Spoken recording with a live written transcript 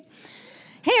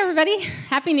everybody.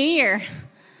 Happy New Year.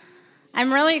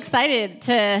 I'm really excited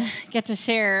to get to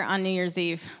share on New Year's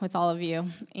Eve with all of you.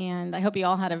 And I hope you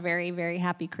all had a very, very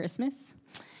happy Christmas.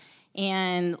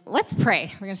 And let's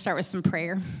pray. We're going to start with some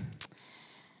prayer.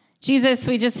 Jesus,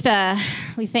 we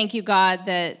thank you, God,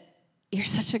 that you're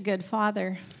such a good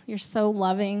Father. You're so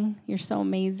loving. You're so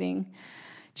amazing.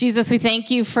 Jesus, we thank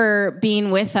you for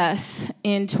being with us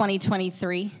in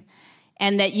 2023.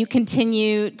 And that you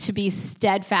continue to be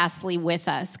steadfastly with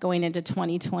us going into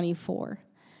 2024.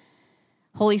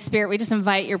 Holy Spirit, we just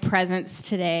invite your presence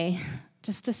today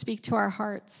just to speak to our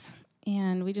hearts.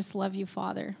 And we just love you,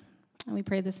 Father. And we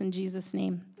pray this in Jesus'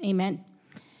 name. Amen.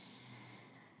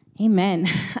 Amen.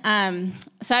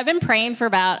 So I've been praying for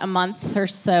about a month or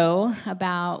so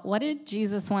about what did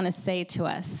Jesus want to say to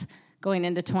us going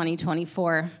into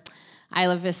 2024,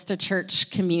 Isla Vista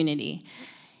Church community.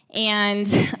 And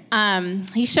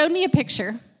he showed me a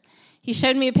picture. He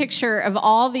showed me a picture of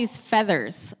all these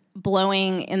feathers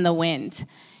blowing in the wind.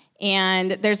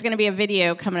 And there's going to be a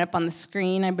video coming up on the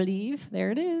screen, I believe.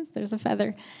 There it is. There's a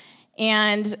feather.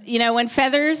 And, you know, when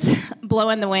feathers blow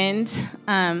in the wind,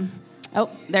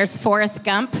 there's Forrest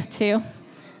Gump, too.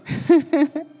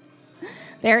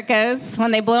 There it goes.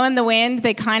 When they blow in the wind,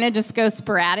 they kind of just go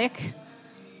sporadic.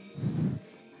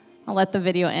 I'll let the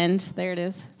video end. There it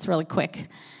is. It's really quick.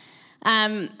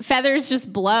 Feathers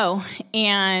just blow,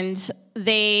 and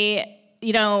they,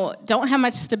 don't have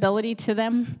much stability to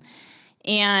them,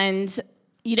 and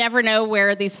you never know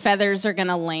where these feathers are going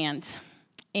to land.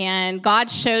 And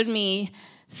God showed me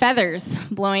feathers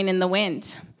blowing in the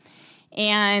wind,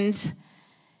 and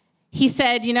he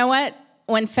said, you know what?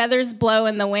 When feathers blow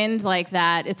in the wind like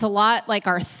that, it's a lot like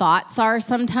our thoughts are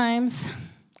sometimes,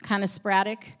 kind of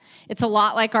sporadic. It's a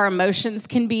lot like our emotions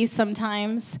can be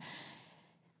sometimes.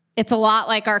 It's a lot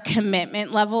like our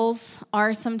commitment levels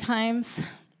are sometimes,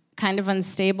 kind of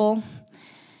unstable.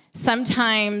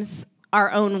 Sometimes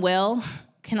our own will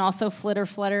can also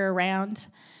flutter around.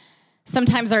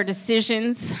 Sometimes our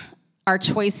decisions, our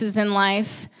choices in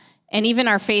life, and even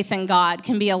our faith in God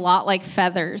can be a lot like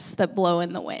feathers that blow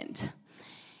in the wind.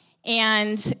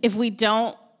 And if we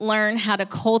don't learn how to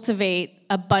cultivate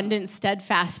abundant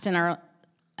steadfastness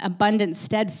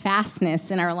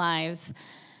in our lives,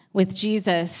 with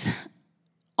Jesus,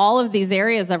 all of these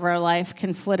areas of our life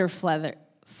can flitter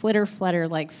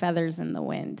like feathers in the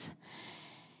wind.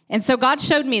 And so God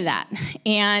showed me that,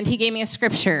 and he gave me a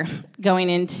scripture going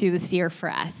into this year for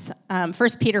us,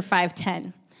 1 Peter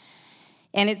 5:10.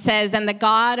 And it says, "And the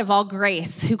God of all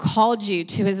grace, who called you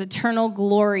to his eternal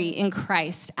glory in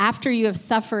Christ, after you have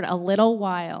suffered a little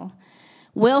while,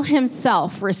 will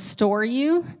himself restore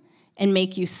you and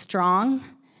make you strong,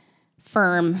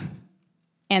 firm,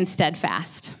 and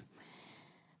steadfast."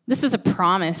 This is a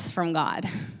promise from God.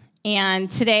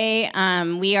 And today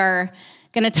we are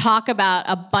going to talk about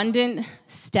abundant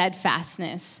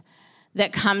steadfastness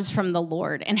that comes from the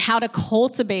Lord and how to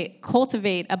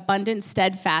cultivate abundant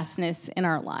steadfastness in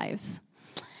our lives.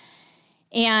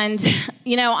 And,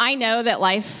 I know that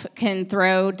life can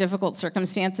throw difficult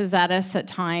circumstances at us at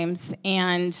times,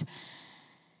 and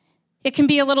it can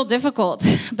be a little difficult,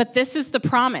 but this is the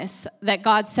promise that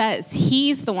God says.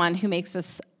 He's the one who makes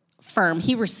us firm.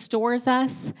 He restores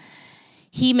us.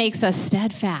 He makes us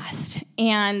steadfast.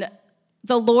 And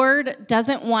the Lord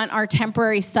doesn't want our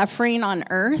temporary suffering on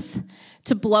earth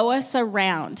to blow us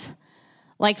around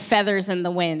like feathers in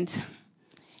the wind.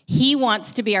 He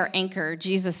wants to be our anchor,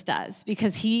 Jesus does,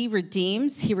 because he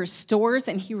redeems, he restores,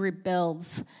 and he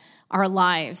rebuilds our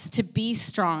lives to be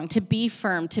strong, to be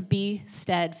firm, to be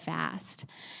steadfast.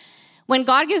 When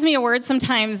God gives me a word,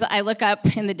 sometimes I look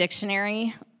up in the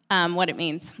dictionary what it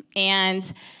means. And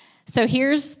so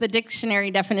here's the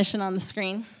dictionary definition on the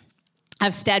screen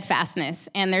of steadfastness.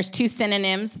 And there's two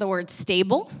synonyms, the word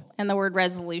stable and the word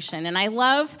resolution. And I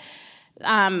love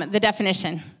the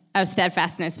definition of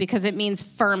steadfastness because it means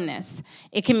firmness.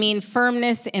 It can mean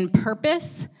firmness in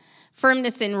purpose,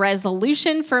 firmness in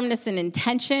resolution, firmness in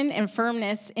intention, and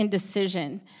firmness in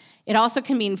decision. It also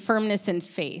can mean firmness in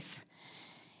faith.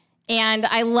 And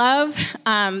I love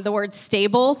the word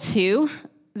stable, too,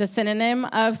 the synonym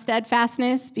of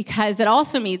steadfastness, because it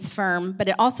also means firm, but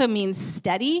it also means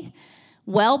steady,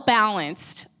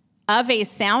 well-balanced, of a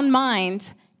sound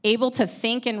mind, able to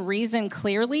think and reason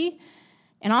clearly,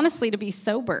 and honestly, to be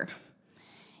sober.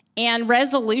 And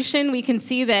resolution, we can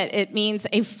see that it means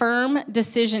a firm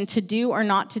decision to do or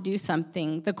not to do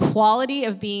something, the quality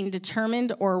of being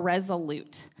determined or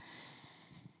resolute.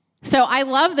 So I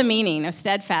love the meaning of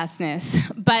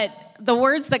steadfastness, but the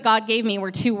words that God gave me were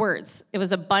two words. It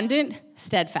was abundant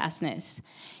steadfastness.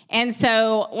 And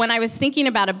so when I was thinking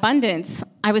about abundance,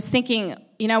 I was thinking,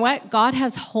 you know what? God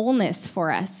has wholeness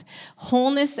for us,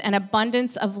 wholeness and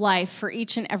abundance of life for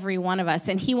each and every one of us.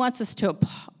 And he wants us to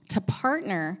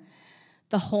partner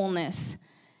the wholeness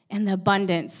and the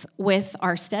abundance with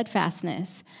our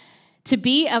steadfastness.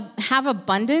 Have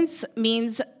abundance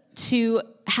means to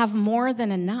have more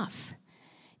than enough.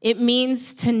 It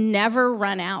means to never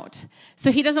run out.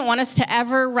 So he doesn't want us to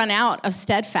ever run out of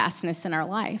steadfastness in our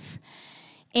life.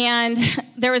 And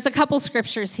there was a couple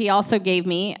scriptures he also gave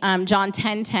me, John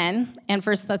 10:10 and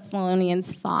 1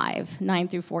 Thessalonians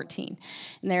 5:9-14.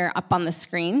 And they're up on the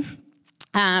screen.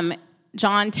 John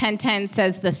 10:10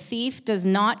 says, the thief does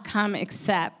not come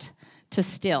except to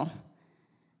steal,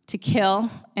 to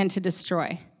kill, and to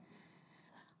destroy.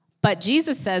 But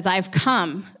Jesus says, I've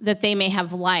come that they may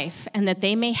have life and that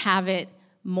they may have it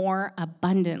more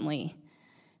abundantly.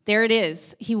 There it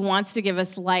is. He wants to give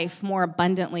us life more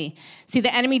abundantly. See,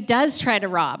 the enemy does try to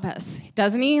rob us,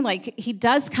 doesn't he? Like, he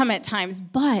does come at times,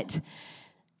 but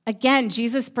again,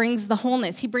 Jesus brings the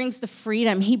wholeness. He brings the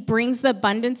freedom. He brings the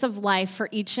abundance of life for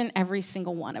each and every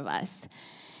single one of us.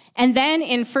 And then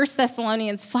in 1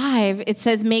 Thessalonians 5, it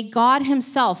says, may God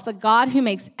himself, the God who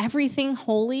makes everything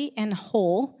holy and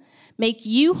whole, make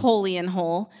you holy and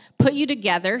whole, put you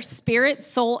together, spirit,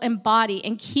 soul, and body,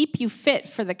 and keep you fit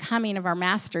for the coming of our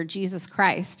Master, Jesus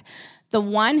Christ. The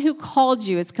one who called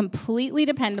you is completely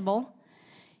dependable.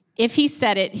 If he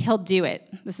said it, he'll do it.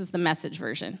 This is the Message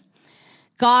version.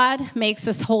 God makes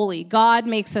us holy. God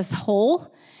makes us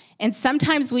whole. And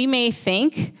sometimes we may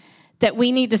think that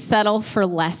we need to settle for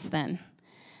less than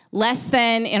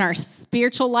in our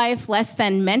spiritual life, less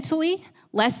than mentally,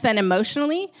 less than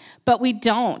emotionally, but we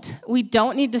don't. We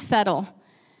don't need to settle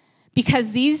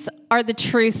because these are the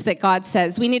truths that God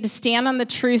says. We need to stand on the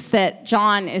truths that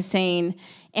John is saying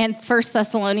and 1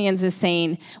 Thessalonians is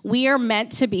saying. We are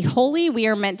meant to be holy. We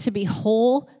are meant to be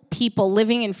whole people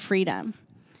living in freedom.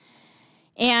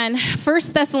 And 1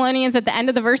 Thessalonians, at the end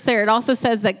of the verse there, it also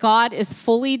says that God is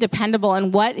fully dependable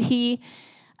and that he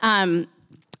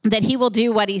will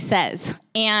do what he says.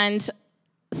 And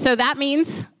so that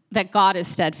means that God is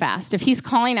steadfast. If he's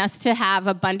calling us to have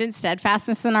abundant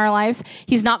steadfastness in our lives,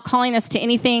 he's not calling us to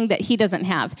anything that he doesn't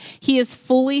have. He is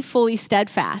fully, fully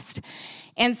steadfast.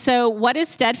 And so what is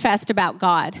steadfast about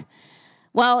God?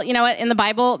 Well, you know what? In the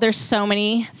Bible, there's so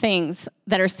many things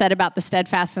that are said about the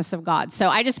steadfastness of God. So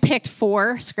I just picked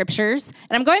 4 scriptures,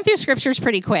 and I'm going through scriptures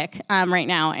pretty quick right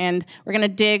now, and we're going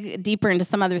to dig deeper into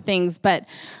some other things, but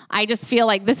I just feel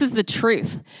like this is the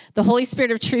truth. The Holy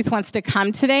Spirit of truth wants to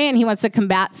come today, and he wants to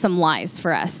combat some lies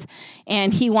for us,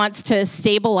 and he wants to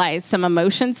stabilize some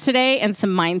emotions today and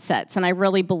some mindsets, and I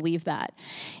really believe that.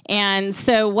 And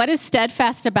so what is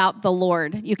steadfast about the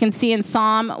Lord? You can see in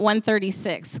Psalm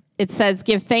 136, it says,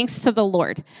 give thanks to the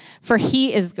Lord, for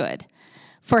he is good.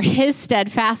 For his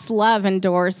steadfast love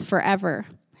endures forever.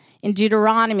 In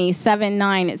Deuteronomy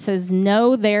 7:9, it says,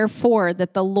 know therefore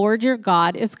that the Lord your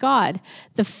God is God,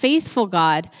 the faithful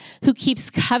God who keeps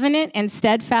covenant and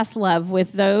steadfast love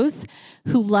with those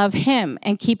who love him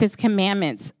and keep his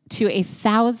commandments to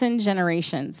 1,000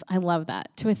 generations. I love that,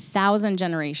 to 1,000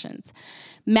 generations.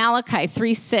 Malachi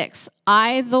 3:6,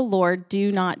 I, the Lord,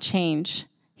 do not change.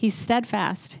 He's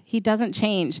steadfast. He doesn't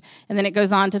change. And then it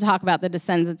goes on to talk about the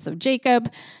descendants of Jacob.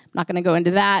 I'm not going to go into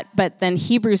that. But then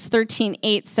Hebrews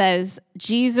 13:8 says,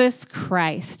 Jesus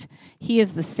Christ, he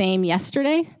is the same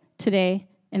yesterday, today,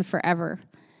 and forever.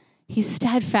 He's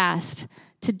steadfast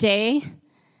today,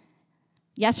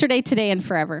 yesterday, today, and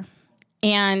forever.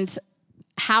 And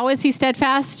how is he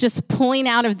steadfast? Just pulling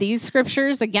out of these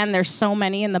scriptures. Again, there's so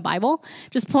many in the Bible.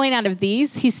 Just pulling out of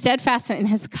these. He's steadfast in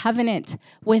his covenant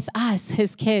with us,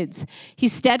 his kids.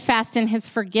 He's steadfast in his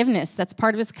forgiveness. That's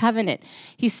part of his covenant.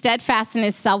 He's steadfast in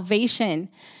his salvation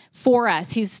for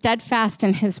us. He's steadfast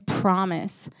in his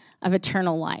promise of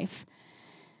eternal life.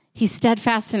 He's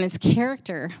steadfast in his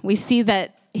character. We see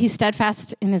that he's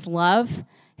steadfast in his love,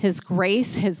 his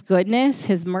grace, his goodness,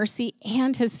 his mercy,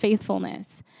 and his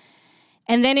faithfulness.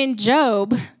 And then in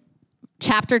Job,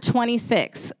 chapter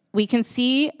 26, we can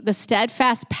see the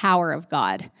steadfast power of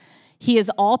God. He is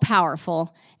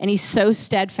all-powerful, and he's so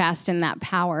steadfast in that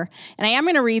power. And I am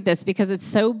going to read this because it's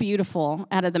so beautiful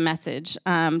out of the Message.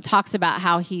 Talks about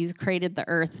how he's created the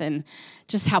earth and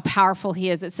just how powerful he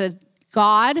is. It says,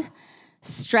 God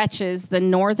stretches the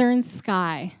northern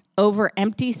sky over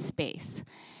empty space,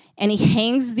 and he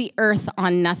hangs the earth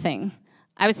on nothing.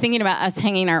 I was thinking about us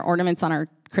hanging our ornaments on our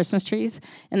Christmas trees,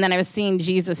 and then I was seeing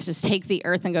Jesus just take the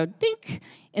earth and go dink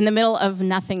in the middle of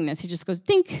nothingness. He just goes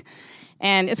dink,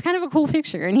 and it's kind of a cool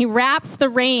picture. And he wraps the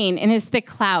rain in his thick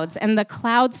clouds, and the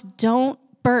clouds don't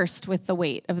burst with the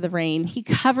weight of the rain. He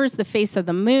covers the face of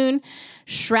the moon,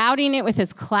 shrouding it with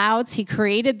his clouds. He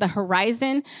created the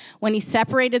horizon when he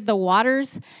separated the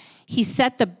waters. He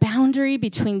set the boundary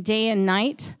between day and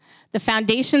night. The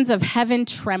foundations of heaven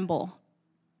tremble.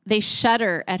 They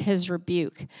shudder at his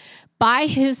rebuke. By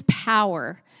his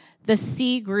power, the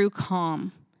sea grew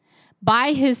calm.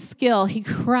 By his skill, he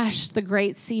crushed the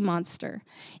great sea monster.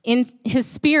 In his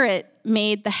spirit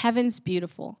made the heavens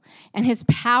beautiful, and his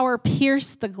power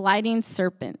pierced the gliding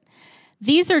serpent.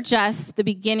 These are just the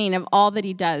beginning of all that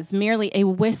he does, merely a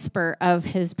whisper of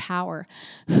his power.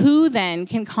 Who then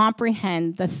can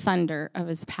comprehend the thunder of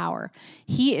his power?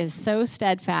 He is so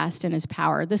steadfast in his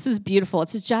power. This is beautiful.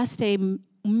 It's just a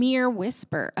mere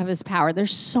whisper of his power.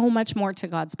 There's so much more to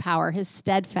God's power, his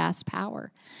steadfast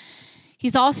power.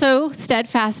 He's also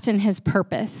steadfast in his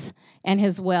purpose and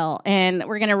his will. And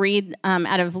we're going to read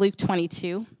out of Luke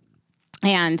 22.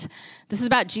 And this is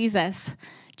about Jesus.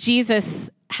 Jesus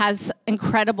has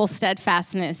incredible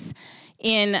steadfastness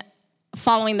in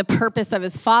following the purpose of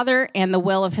his Father and the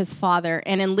will of his Father.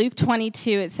 And in Luke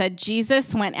 22, it said,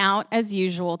 Jesus went out as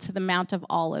usual to the Mount of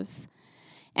Olives.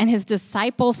 And his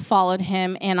disciples followed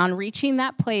him. And on reaching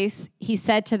that place, he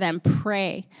said to them,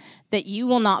 pray that you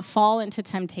will not fall into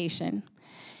temptation.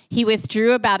 He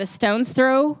withdrew about a stone's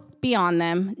throw beyond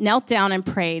them, knelt down and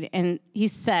prayed. And he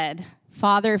said,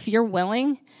 Father, if you're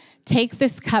willing, take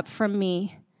this cup from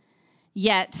me.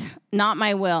 Yet not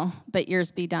my will, but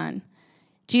yours be done.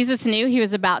 Jesus knew he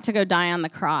was about to go die on the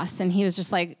cross. And he was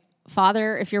just like,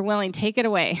 Father, if you're willing, take it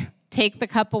away. Take the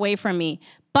cup away from me.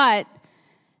 But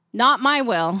not my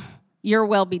will, your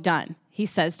will be done, he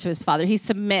says to his Father. He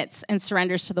submits and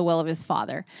surrenders to the will of his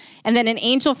Father. And then an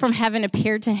angel from heaven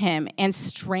appeared to him and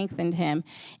strengthened him.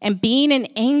 And being in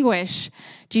anguish,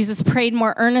 Jesus prayed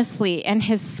more earnestly, and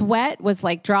his sweat was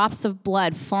like drops of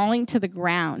blood falling to the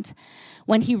ground.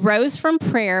 When he rose from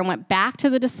prayer and went back to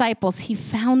the disciples, he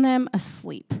found them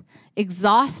asleep,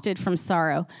 exhausted from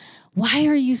sorrow. Why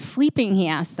are you sleeping? He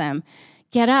asked them.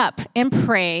 Get up and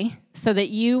pray so that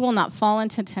you will not fall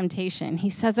into temptation. He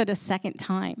says it a second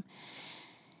time.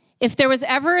 If there was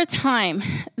ever a time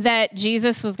that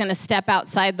Jesus was going to step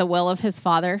outside the will of his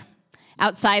Father,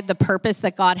 outside the purpose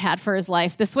that God had for his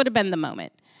life, this would have been the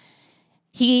moment.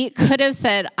 He could have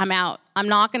said, I'm out. I'm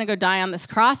not going to go die on this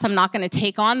cross. I'm not going to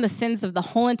take on the sins of the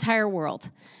whole entire world.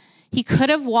 He could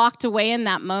have walked away in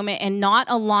that moment and not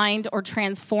aligned or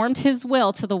transformed his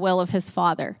will to the will of his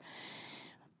Father.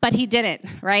 But he didn't,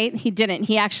 right? He didn't.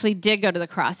 He actually did go to the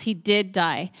cross. He did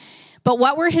die. But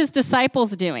what were his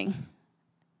disciples doing?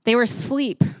 They were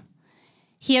asleep.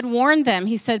 He had warned them.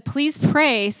 He said, please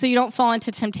pray so you don't fall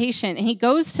into temptation. And he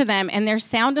goes to them, and they're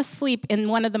sound asleep in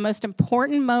one of the most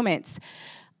important moments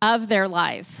of their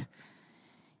lives.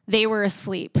 They were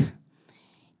asleep.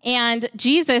 And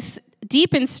Jesus,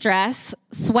 deep in stress,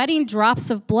 sweating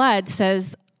drops of blood,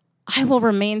 says, I will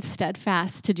remain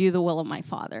steadfast to do the will of my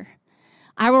Father.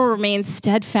 I will remain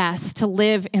steadfast to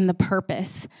live in the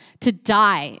purpose, to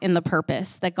die in the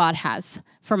purpose that God has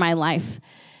for my life.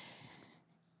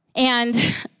 And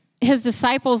his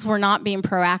disciples were not being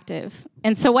proactive.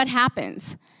 And so what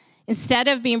happens? Instead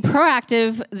of being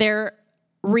proactive, they're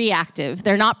reactive.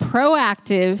 They're not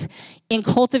proactive in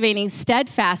cultivating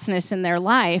steadfastness in their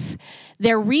life.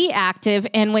 They're reactive.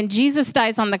 And when Jesus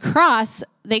dies on the cross,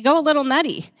 they go a little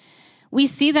nutty. We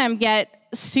see them get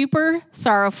super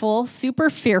sorrowful, super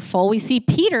fearful. We see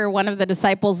Peter, one of the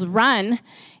disciples, run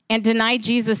and deny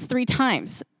Jesus 3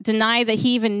 times, deny that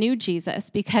he even knew Jesus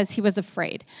because he was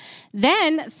afraid.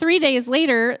 Then 3 days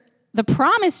later, the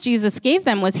promise Jesus gave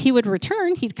them was he would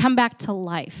return, he'd come back to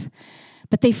life.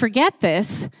 But they forget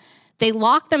this. They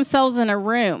lock themselves in a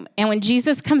room. And when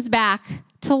Jesus comes back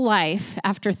to life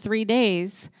after 3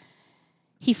 days,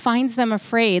 he finds them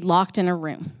afraid, locked in a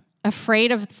room,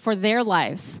 afraid for their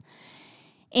lives.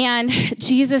 And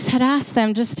Jesus had asked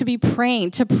them just to be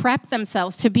praying, to prep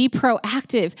themselves, to be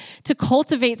proactive, to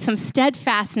cultivate some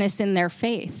steadfastness in their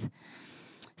faith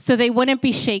so they wouldn't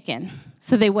be shaken.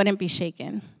 So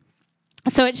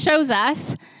it shows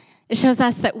us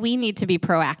that we need to be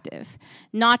proactive,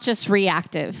 not just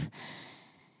reactive.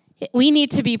 We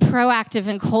need to be proactive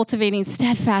in cultivating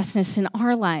steadfastness in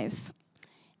our lives.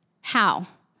 How?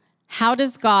 How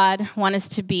does God want us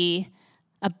to be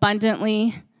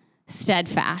abundantly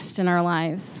steadfast in our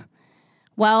lives?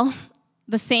 Well,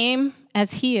 the same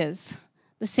as he is.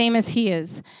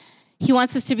 He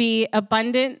wants us to be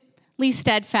abundantly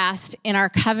steadfast in our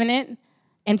covenant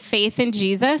and faith in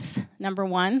Jesus, number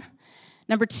 1.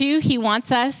 Number 2, he wants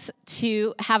us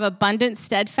to have abundant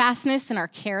steadfastness in our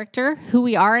character, who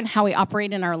we are and how we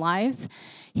operate in our lives.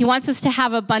 He wants us to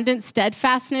have abundant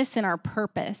steadfastness in our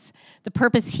purpose, the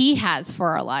purpose he has for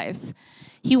our lives.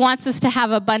 He wants us to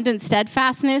have abundant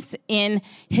steadfastness in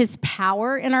his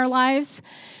power in our lives,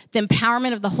 the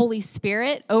empowerment of the Holy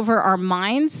Spirit over our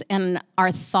minds and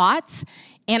our thoughts,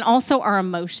 and also our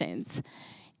emotions.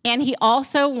 And he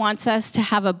also wants us to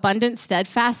have abundant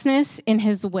steadfastness in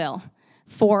his will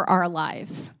for our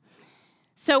lives.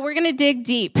 So we're going to dig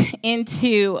deep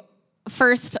into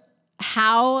first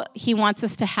how he wants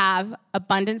us to have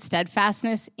abundant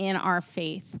steadfastness in our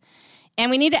faith. And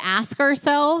we need to ask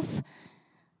ourselves,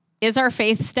 is our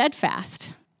faith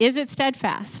steadfast? Is it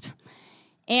steadfast?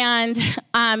 And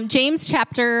James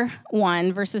chapter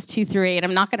 1, verses 2 through 8,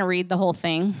 I'm not going to read the whole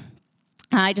thing.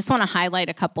 I just want to highlight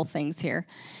a couple things here.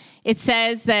 It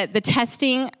says that the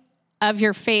testing of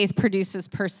your faith produces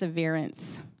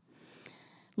perseverance.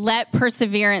 Let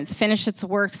perseverance finish its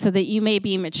work so that you may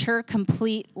be mature,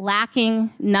 complete,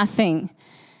 lacking nothing.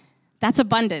 That's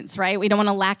abundance, right? We don't want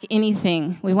to lack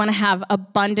anything. We want to have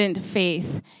abundant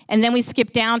faith. And then we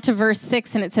skip down to verse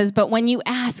 6, and it says, but when you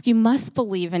ask, you must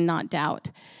believe and not doubt,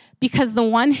 because the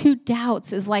one who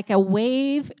doubts is like a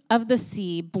wave of the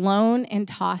sea blown and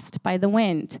tossed by the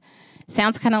wind.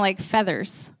 Sounds kind of like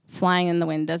feathers flying in the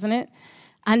wind, doesn't it?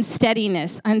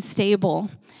 Unsteadiness, unstable.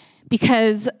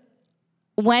 Because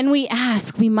when we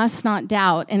ask, we must not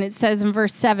doubt. And it says in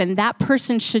verse 7, that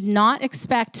person should not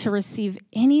expect to receive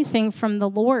anything from the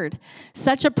Lord.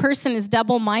 Such a person is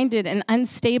double-minded and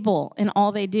unstable in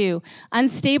all they do.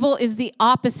 Unstable is the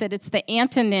opposite. It's the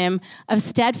antonym of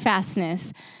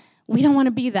steadfastness. We don't want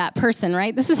to be that person,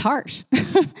 right? This is harsh.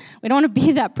 We don't want to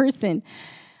be that person.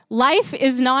 Life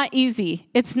is not easy.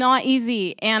 It's not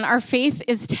easy. And our faith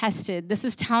is tested. This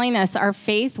is telling us our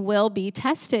faith will be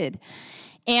tested.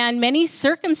 And many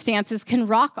circumstances can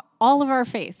rock all of our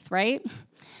faith, right?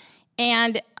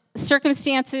 And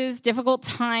circumstances, difficult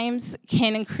times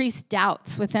can increase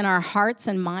doubts within our hearts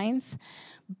and minds.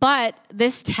 But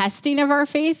this testing of our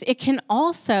faith, it can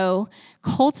also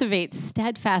cultivate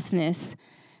steadfastness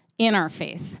in our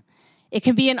faith. It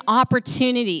can be an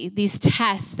opportunity, these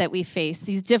tests that we face,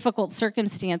 these difficult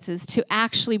circumstances, to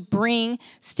actually bring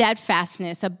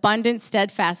steadfastness, abundant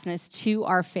steadfastness to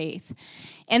our faith.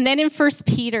 And then in 1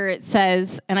 Peter it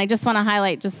says, and I just want to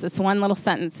highlight just this one little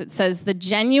sentence, it says, the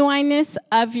genuineness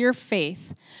of your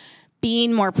faith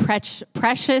being more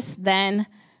precious than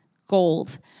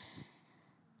gold.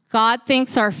 God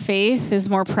thinks our faith is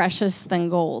more precious than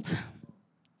gold.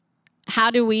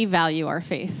 How do we value our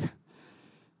faith?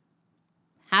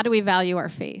 How do we value our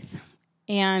faith?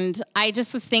 And I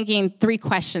just was thinking 3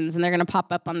 questions, and they're going to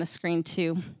pop up on the screen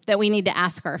too, that we need to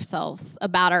ask ourselves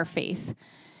about our faith.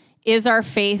 Is our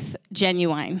faith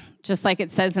genuine? Just like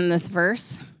it says in this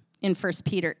verse in 1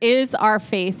 Peter. Is our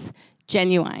faith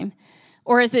genuine?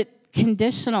 Or is it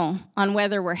conditional on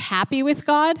whether we're happy with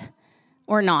God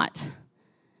or not?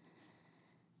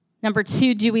 Number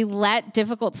 2, do we let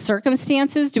difficult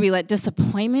circumstances, do we let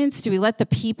disappointments, do we let the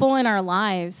people in our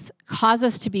lives cause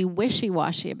us to be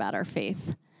wishy-washy about our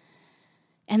faith?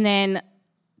 And then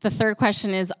the third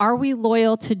question is, are we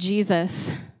loyal to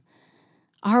Jesus?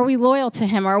 Are we loyal to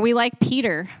him? Are we like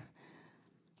Peter,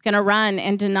 going to run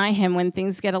and deny him when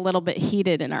things get a little bit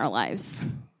heated in our lives?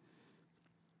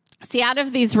 See, out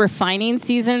of these refining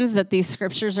seasons that these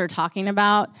scriptures are talking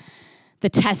about, the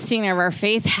testing of our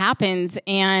faith happens,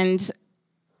 and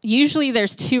usually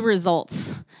there's 2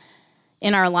 results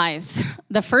in our lives.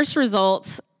 The first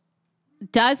result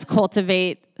does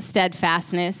cultivate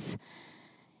steadfastness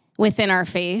within our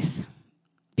faith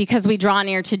because we draw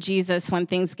near to Jesus when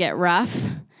things get rough.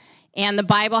 And the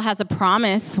Bible has a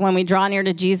promise when we draw near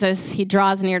to Jesus, he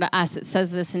draws near to us. It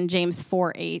says this in James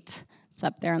 4:8. It's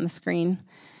up there on the screen.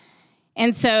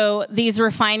 And so these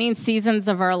refining seasons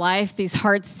of our life, these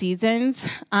hard seasons,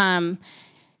 can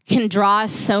draw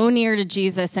us so near to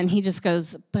Jesus, and he just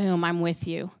goes, boom, I'm with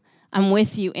you. I'm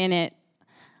with you in it.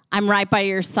 I'm right by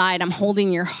your side. I'm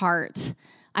holding your heart.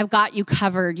 I've got you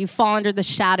covered. You fall under the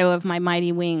shadow of my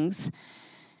mighty wings.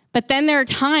 But then there are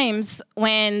times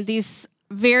when these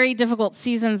very difficult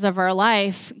seasons of our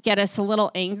life get us a little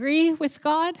angry with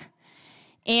God,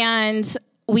 and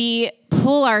we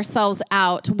pull ourselves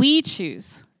out. We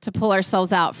choose to pull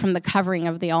ourselves out from the covering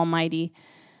of the Almighty,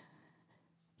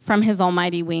 from his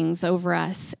almighty wings over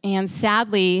us. And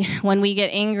sadly, when we get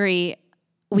angry,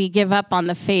 we give up on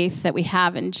the faith that we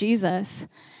have in Jesus,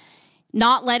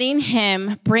 not letting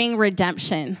him bring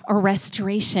redemption or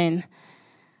restoration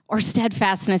or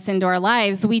steadfastness into our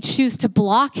lives. We choose to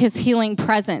block his healing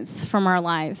presence from our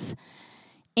lives.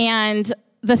 And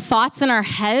the thoughts in our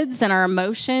heads and our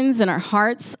emotions and our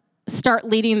hearts start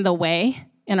leading the way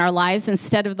in our lives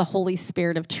instead of the Holy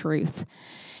Spirit of truth.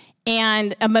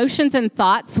 And emotions and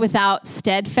thoughts without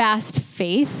steadfast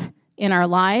faith in our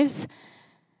lives,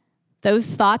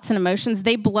 those thoughts and emotions,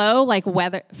 they blow like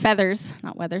feathers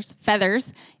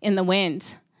in the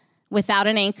wind without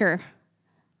an anchor,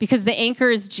 because the anchor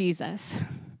is Jesus.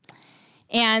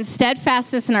 And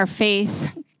steadfastness in our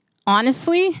faith,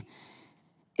 honestly,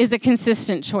 is a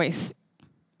consistent choice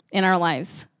in our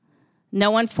lives.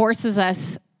 No one forces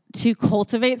us to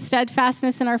cultivate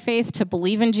steadfastness in our faith, to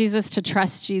believe in Jesus, to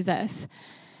trust Jesus.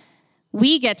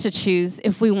 We get to choose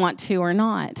if we want to or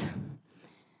not.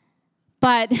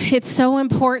 But it's so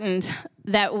important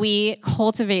that we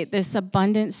cultivate this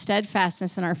abundant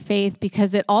steadfastness in our faith,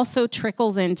 because it also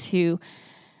trickles into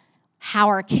how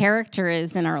our character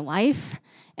is in our life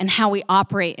and how we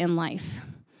operate in life,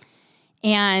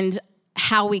 and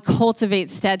how we cultivate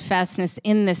steadfastness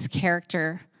in this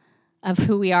character of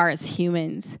who we are as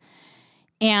humans,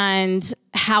 and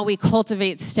how we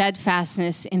cultivate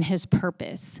steadfastness in his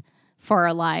purpose for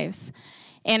our lives.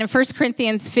 And in 1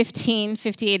 Corinthians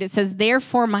 15:58, it says,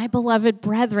 "Therefore, my beloved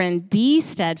brethren, be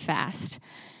steadfast,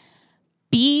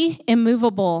 be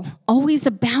immovable, always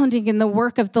abounding in the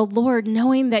work of the Lord,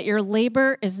 knowing that your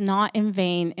labor is not in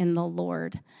vain in the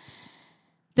Lord."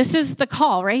 This is the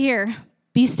call right here.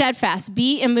 Be steadfast,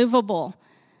 be immovable.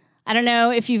 I don't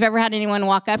know if you've ever had anyone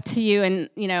walk up to you and,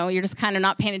 you're just kind of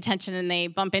not paying attention and they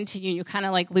bump into you and you kind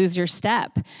of like lose your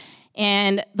step.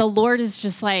 And the Lord is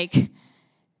just like,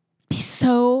 be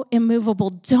so immovable.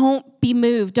 Don't be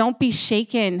moved. Don't be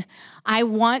shaken. I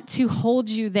want to hold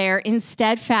you there in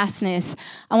steadfastness.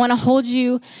 I want to hold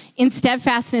you in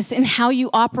steadfastness in how you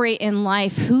operate in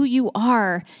life, who you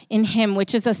are in him,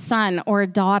 which is a son or a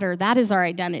daughter. That is our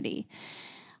identity.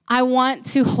 I want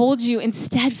to hold you in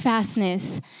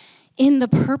steadfastness in the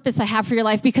purpose I have for your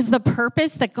life, because the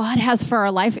purpose that God has for our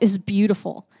life is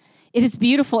beautiful. It is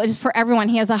beautiful. It is for everyone.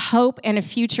 He has a hope and a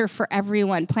future for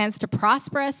everyone. Plans to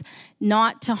prosper us,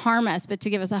 not to harm us, but to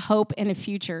give us a hope and a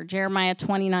future. Jeremiah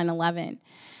 29:11.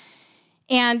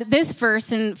 And this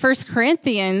verse in 1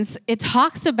 Corinthians, it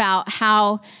talks about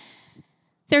how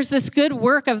there's this good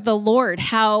work of the Lord,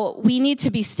 how we need to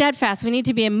be steadfast, we need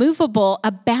to be immovable,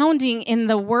 abounding in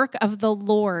the work of the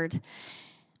Lord.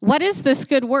 What is this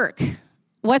good work?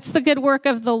 What's the good work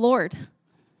of the Lord?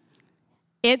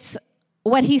 It's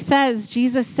what he says,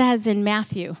 Jesus says in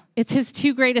Matthew. It's his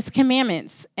two greatest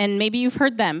commandments, and maybe you've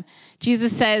heard them.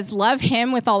 Jesus says, love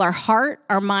him with all our heart,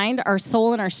 our mind, our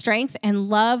soul, and our strength, and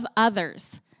love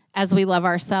others as we love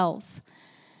ourselves.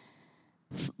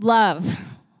 Love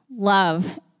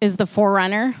is the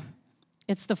forerunner.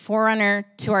 It's the forerunner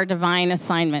to our divine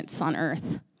assignments on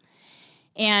earth.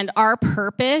 And our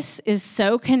purpose is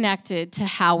so connected to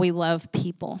how we love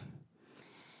people.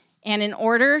 And in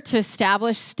order to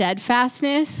establish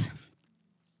steadfastness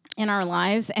in our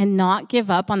lives and not give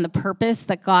up on the purpose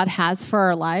that God has for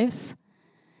our lives,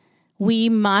 we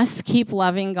must keep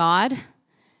loving God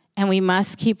and we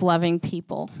must keep loving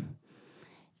people.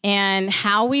 And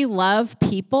how we love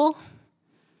people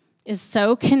is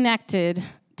so connected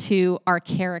to our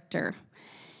character.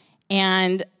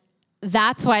 And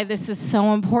that's why this is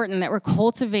so important, that we're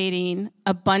cultivating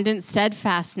abundant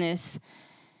steadfastness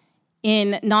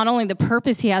in not only the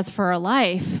purpose he has for our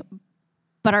life,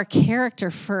 but our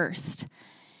character first.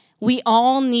 We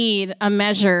all need a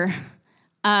measure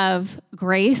of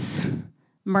grace,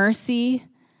 mercy,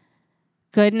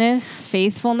 goodness,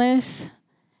 faithfulness,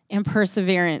 and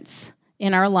perseverance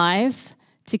in our lives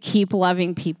to keep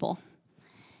loving people.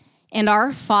 And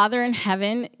our Father in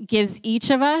heaven gives each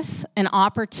of us an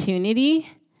opportunity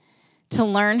to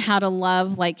learn how to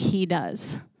love like he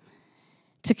does,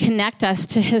 to connect us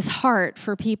to his heart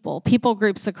for people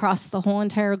groups across the whole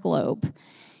entire globe.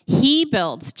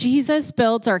 Jesus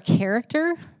builds our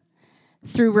character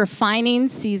through refining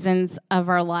seasons of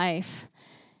our life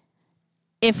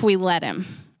if we let him.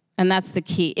 And that's the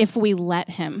key. If we let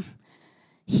him,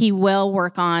 he will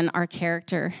work on our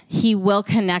character. He will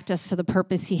connect us to the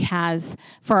purpose he has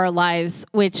for our lives,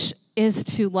 which is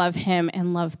to love him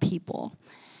and love people.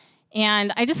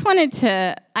 And I just wanted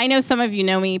to, I know some of you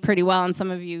know me pretty well, and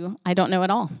some of you I don't know at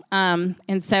all. And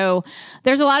so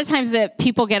there's a lot of times that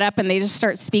people get up and they just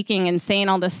start speaking and saying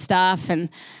all this stuff. And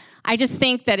I just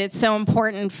think that it's so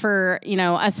important for,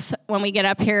 us when we get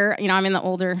up here. I'm in the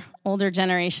older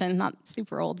generation, not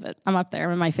super old, but I'm up there.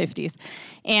 I'm in my 50s.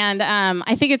 And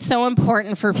I think it's so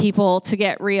important for people to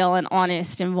get real and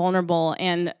honest and vulnerable.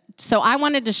 And so I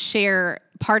wanted to share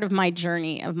part of my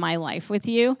journey of my life with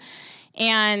you.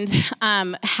 and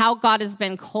how God has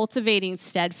been cultivating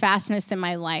steadfastness in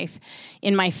my life,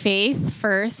 in my faith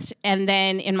first, and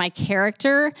then in my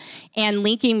character, and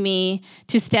linking me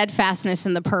to steadfastness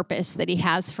and the purpose that he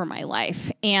has for my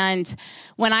life. And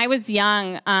when I was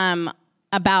young,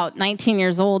 about 19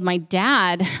 years old, my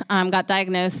dad got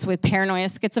diagnosed with paranoia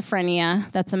schizophrenia.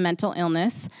 That's a mental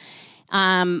illness.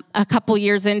 A couple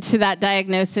years into that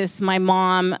diagnosis, my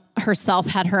mom herself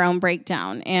had her own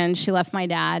breakdown, and she left my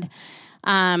dad,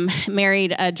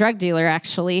 married a drug dealer,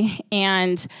 actually.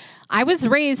 And I was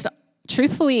raised,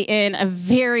 truthfully, in a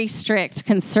very strict,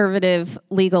 conservative,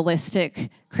 legalistic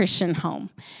Christian home.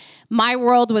 My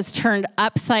world was turned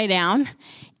upside down,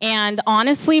 and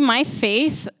honestly, my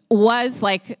faith was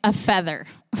like a feather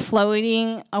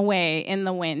floating away in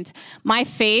the wind. My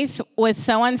faith was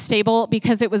so unstable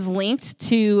because it was linked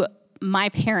to my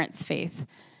parents' faith,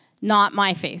 not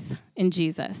my faith in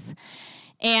Jesus.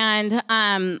 And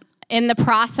in the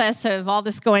process of all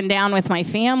this going down with my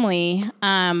family,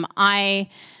 I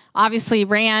obviously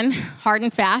ran hard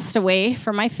and fast away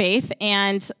from my faith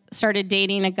and started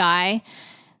dating a guy.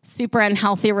 Super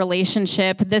unhealthy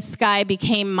relationship. This guy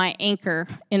became my anchor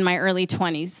in my early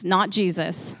 20s, not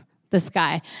Jesus. This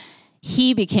guy,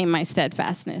 he became my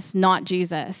steadfastness, not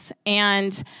Jesus.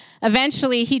 And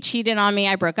eventually he cheated on me.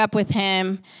 I broke up with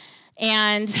him.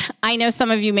 And I know some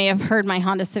of you may have heard my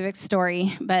Honda Civic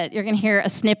story, but you're going to hear a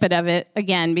snippet of it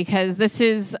again, because this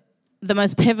is the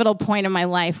most pivotal point of my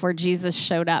life where Jesus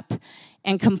showed up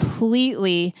and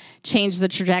completely changed the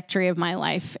trajectory of my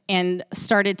life and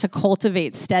started to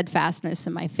cultivate steadfastness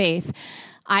in my faith.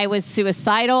 I was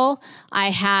suicidal.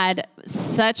 I had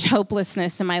such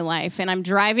hopelessness in my life. And I'm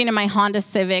driving in my Honda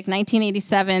Civic,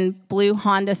 1987 blue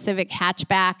Honda Civic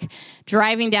hatchback,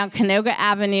 driving down Canoga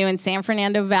Avenue in San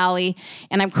Fernando Valley,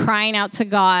 and I'm crying out to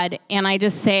God. And I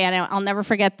just say, and I'll never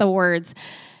forget the words,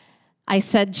 I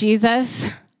said, Jesus,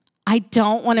 I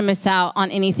don't want to miss out on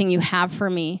anything you have for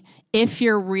me. If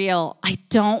you're real, I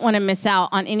don't want to miss out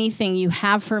on anything you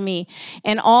have for me.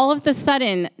 And all of the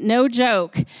sudden, no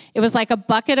joke, it was like a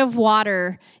bucket of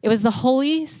water. It was the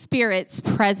Holy Spirit's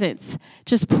presence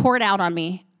just poured out on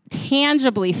me,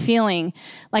 tangibly feeling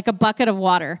like a bucket of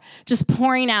water, just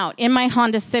pouring out in my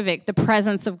Honda Civic, the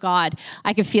presence of God.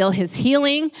 I could feel his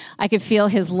healing. I could feel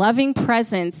his loving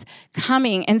presence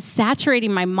coming and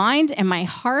saturating my mind and my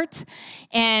heart.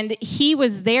 And he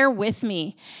was there with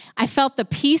me. I felt the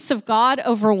peace of God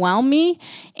overwhelm me.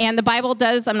 And the Bible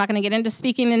does, I'm not going to get into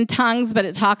speaking in tongues, but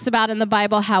it talks about in the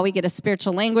Bible how we get a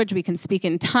spiritual language. We can speak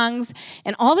in tongues.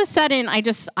 And all of a sudden, I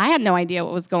had no idea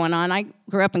what was going on. I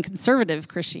grew up in conservative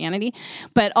Christianity.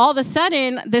 But all of a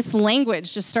sudden, this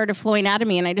language just started flowing out of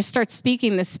me. And I just started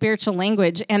speaking this spiritual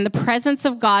language. And the presence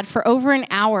of God for over an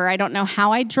hour, I don't know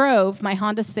how I drove my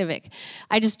Honda Civic.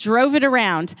 I just drove it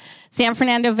around San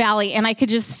Fernando Valley, and I could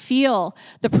just feel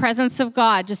the presence of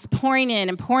God just pouring in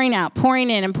and pouring out, pouring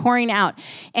in and pouring out.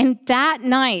 And that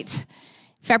night,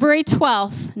 February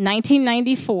 12th,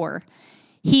 1994,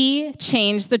 he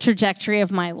changed the trajectory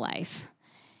of my life.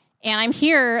 And I'm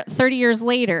here 30 years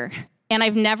later, and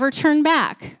I've never turned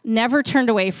back, never turned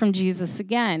away from Jesus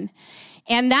again.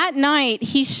 And that night,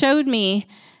 he showed me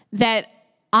that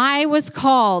I was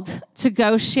called to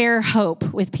go share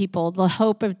hope with people, the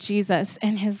hope of Jesus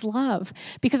and his love,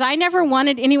 because I never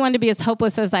wanted anyone to be as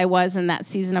hopeless as I was in that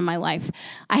season of my life.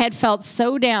 I had felt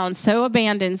so down, so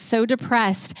abandoned, so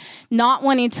depressed, not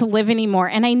wanting to live anymore,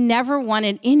 and I never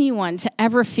wanted anyone to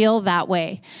ever feel that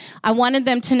way. I wanted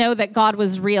them to know that God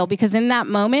was real, because in that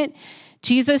moment,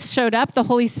 Jesus showed up, the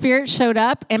Holy Spirit showed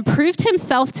up and proved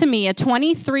himself to me, a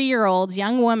 23-year-old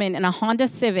young woman in a Honda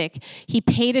Civic. He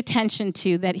paid attention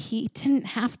to that he didn't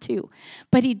have to,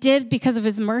 but he did because of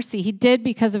his mercy. He did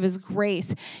because of his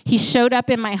grace. He showed up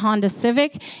in my Honda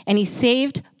Civic and he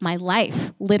saved my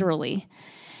life, literally.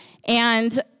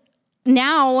 And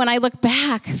now when I look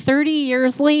back 30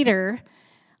 years later,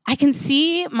 I can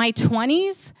see my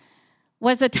 20s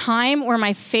was a time where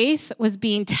my faith was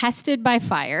being tested by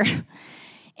fire.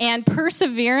 And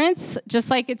perseverance, just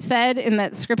like it said in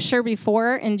that scripture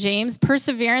before in James,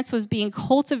 perseverance was being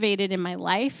cultivated in my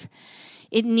life.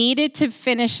 It needed to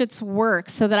finish its work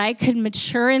so that I could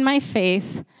mature in my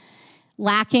faith,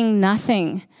 lacking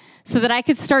nothing, so that I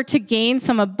could start to gain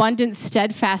some abundant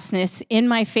steadfastness in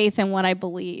my faith and what I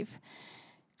believe.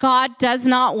 God does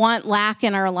not want lack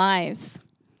in our lives.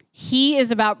 He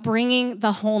is about bringing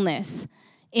the wholeness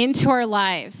into our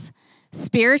lives,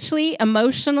 spiritually,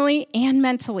 emotionally, and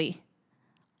mentally.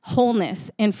 Wholeness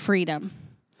and freedom.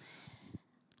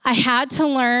 I had to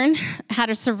learn how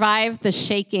to survive the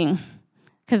shaking,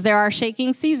 because there are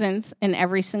shaking seasons in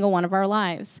every single one of our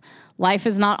lives. Life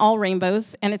is not all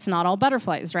rainbows, and it's not all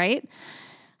butterflies, right?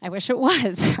 I wish it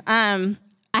was. I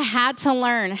had to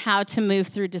learn how to move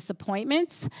through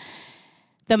disappointments,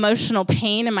 the emotional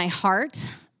pain in my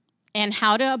heart, and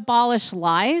how to abolish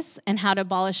lies and how to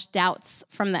abolish doubts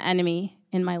from the enemy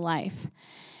in my life.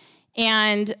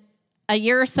 And a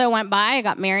year or so went by. I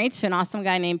got married to an awesome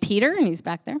guy named Peter, and he's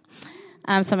back there.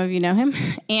 Some of you know him.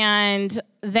 And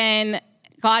then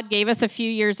God gave us a few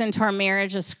years into our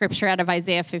marriage a scripture out of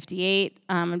Isaiah 58.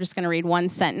 I'm just going to read one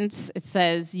sentence. It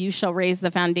says, "You shall raise the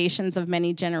foundations of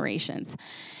many generations."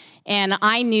 And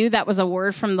I knew that was a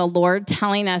word from the Lord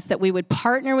telling us that we would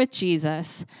partner with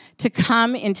Jesus to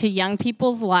come into young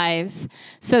people's lives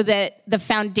so that the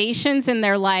foundations in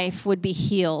their life would be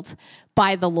healed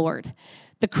by the Lord.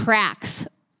 The cracks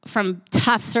from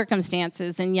tough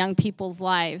circumstances in young people's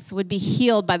lives would be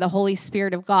healed by the Holy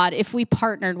Spirit of God if we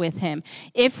partnered with him,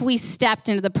 if we stepped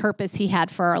into the purpose he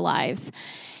had for our lives.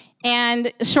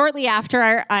 And shortly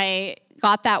after I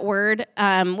got that word,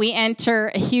 we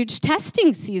enter a huge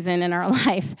testing season in our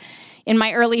life. In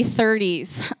my early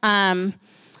 30s, an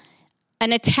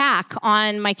attack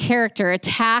on my character,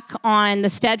 attack on the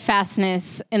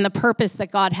steadfastness and the purpose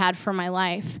that God had for my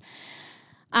life.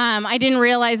 I didn't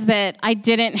realize that I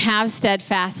didn't have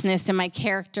steadfastness in my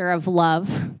character of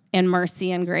love and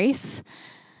mercy and grace.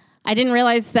 I didn't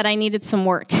realize that I needed some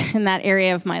work in that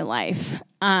area of my life.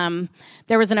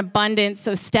 There was an abundance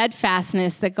of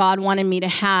steadfastness that God wanted me to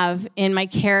have in my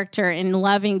character in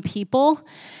loving people.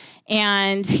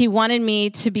 And he wanted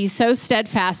me to be so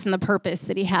steadfast in the purpose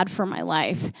that he had for my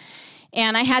life.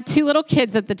 And I had 2 little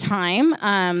kids at the time,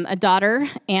 a daughter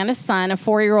and a son, a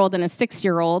 4-year-old and a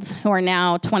 6-year-old, who are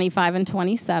now 25 and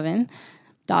 27.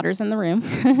 Daughters in the room.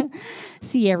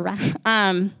 Sierra.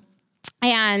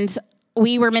 And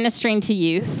we were ministering to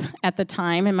youth at the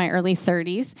time in my early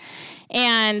 30s.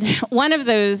 And one of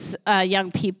those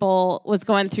young people was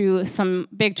going through some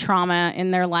big trauma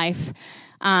in their life.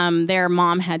 Their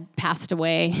mom had passed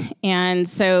away. And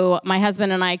so my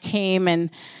husband and I came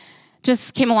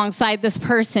alongside this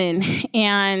person.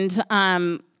 And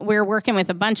we were working with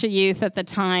a bunch of youth at the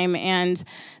time. And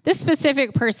this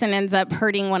specific person ends up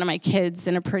hurting one of my kids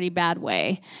in a pretty bad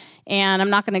way. And I'm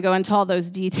not going to go into all those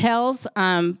details,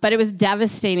 but it was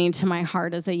devastating to my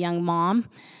heart as a young mom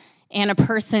and a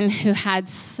person who had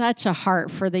such a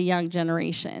heart for the young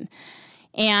generation.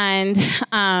 And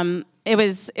it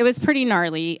was pretty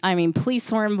gnarly. I mean,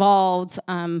 police were involved.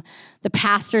 The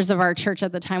pastors of our church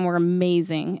at the time were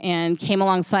amazing and came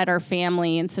alongside our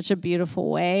family in such a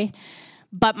beautiful way.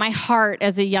 But my heart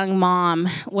as a young mom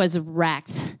was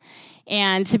wrecked.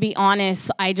 And to be honest,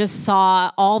 I just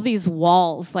saw all these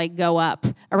walls go up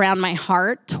around my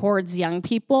heart towards young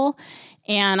people.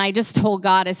 And I just told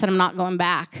God, I said, I'm not going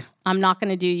back. I'm not going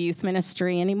to do youth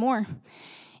ministry anymore.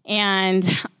 And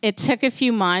it took a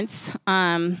few months.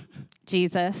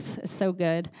 Jesus is so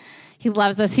good. He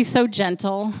loves us. He's so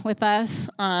gentle with us,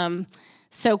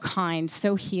 so kind,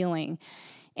 so healing.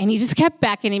 And he just kept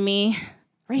beckoning me,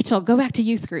 Rachel, go back to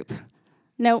youth group.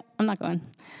 No, I'm not going.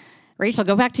 Rachel,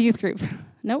 go back to youth group.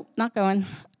 Nope, not going.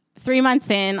 3 months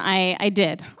in, I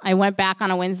did. I went back on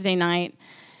a Wednesday night,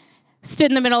 stood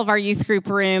in the middle of our youth group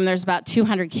room. There's about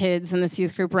 200 kids in this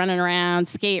youth group running around,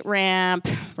 skate ramp,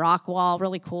 rock wall,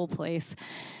 really cool place.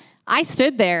 I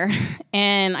stood there,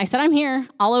 and I said, I'm here.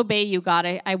 I'll obey you, God.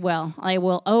 I will. I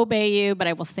will obey you, but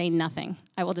I will say nothing.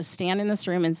 I will just stand in this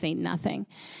room and say nothing.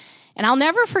 And I'll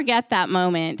never forget that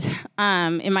moment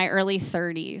in my early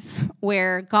 30s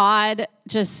where God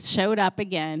just showed up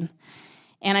again.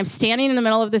 And I'm standing in the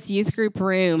middle of this youth group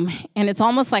room, and it's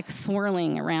almost like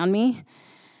swirling around me.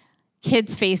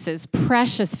 Kids' faces,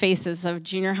 precious faces of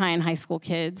junior high and high school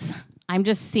kids. I'm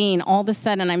just seeing, all of a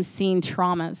sudden, I'm seeing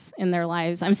traumas in their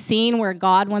lives. I'm seeing where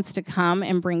God wants to come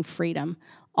and bring freedom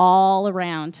all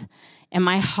around. And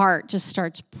my heart just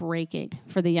starts breaking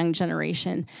for the young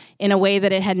generation in a way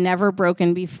that it had never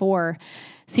broken before.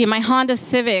 See, in my Honda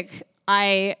Civic,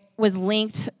 I was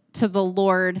linked to the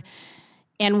Lord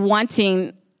and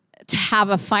wanting to have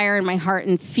a fire in my heart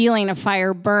and feeling a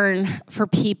fire burn for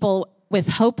people with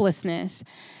hopelessness.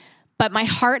 But my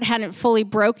heart hadn't fully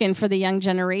broken for the young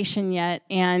generation yet.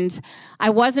 And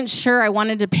I wasn't sure I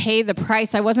wanted to pay the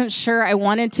price. I wasn't sure I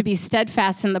wanted to be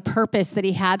steadfast in the purpose that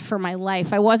he had for my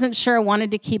life. I wasn't sure I wanted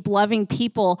to keep loving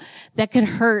people that could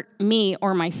hurt me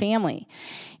or my family.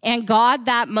 And God,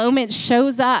 that moment,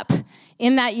 shows up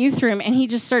in that youth room, and he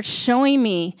just starts showing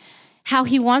me how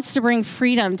he wants to bring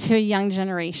freedom to a young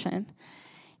generation.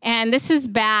 And this is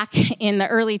back in the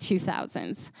early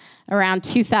 2000s, around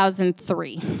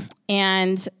 2003.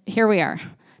 And here we are,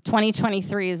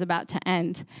 2023 is about to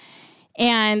end.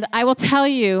 And I will tell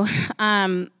you,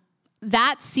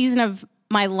 that season of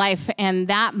my life and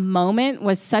that moment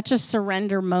was such a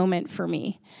surrender moment for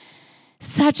me.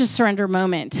 Such a surrender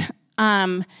moment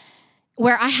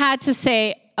where I had to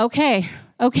say, okay,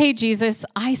 Jesus,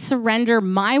 I surrender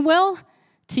my will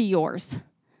to yours.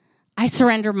 I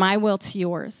surrender my will to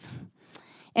yours.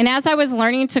 And as I was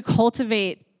learning to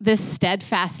cultivate this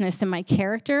steadfastness in my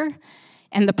character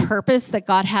and the purpose that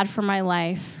God had for my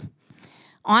life,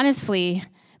 honestly,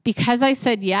 because I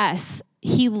said yes,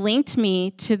 he linked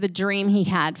me to the dream he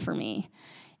had for me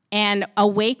and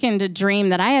awakened a dream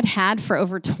that I had had for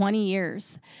over 20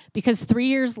 years. Because 3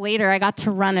 years later, I got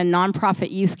to run a nonprofit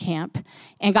youth camp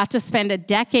and got to spend a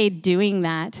decade doing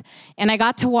that. And I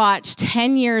got to watch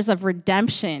 10 years of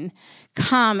redemption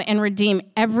come and redeem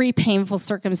every painful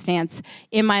circumstance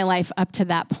in my life up to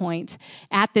that point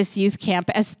at this youth camp,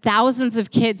 as thousands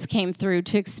of kids came through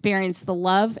to experience the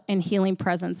love and healing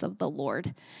presence of the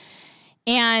Lord.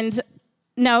 And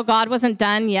no, God wasn't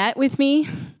done yet with me.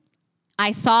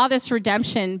 I saw this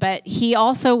redemption, but he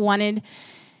also wanted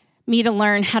me to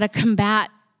learn how to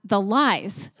combat the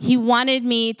lies. He wanted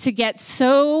me to get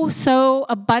so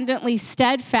abundantly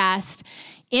steadfast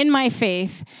in my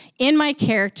faith, in my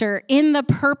character, in the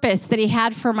purpose that he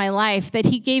had for my life, that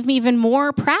he gave me even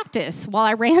more practice while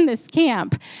I ran this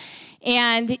camp.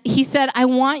 And he said, I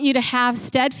want you to have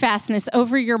steadfastness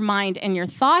over your mind and your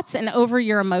thoughts and over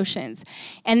your emotions.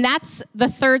 And that's the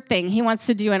third thing he wants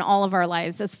to do in all of our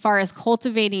lives as far as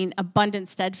cultivating abundant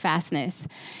steadfastness.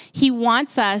 He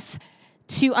wants us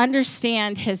to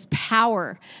understand his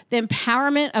power, the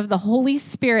empowerment of the Holy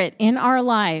Spirit in our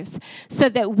lives, so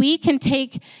that we can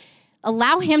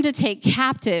allow him to take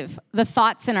captive the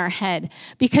thoughts in our head.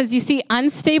 Because you see,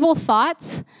 unstable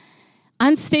thoughts,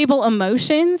 unstable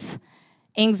emotions,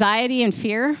 anxiety and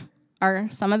fear are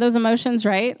some of those emotions,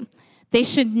 right? They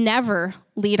should never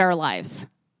lead our lives.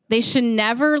 They should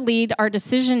never lead our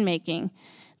decision-making.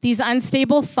 These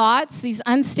unstable thoughts, these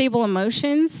unstable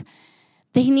emotions,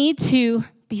 they need to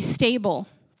be stable.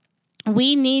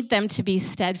 We need them to be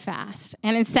steadfast.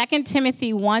 And in 2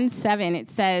 Timothy 1:7, it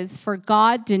says, "For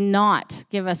God did not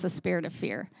give us a spirit of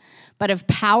fear, but of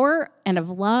power and of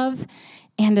love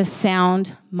and a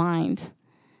sound mind."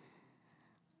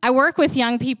 I work with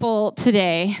young people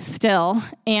today still,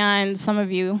 and some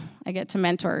of you I get to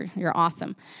mentor. You're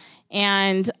awesome.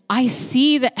 And I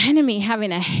see the enemy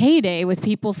having a heyday with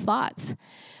people's thoughts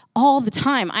all the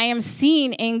time. I am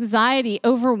seeing anxiety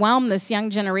overwhelm this young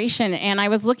generation, and I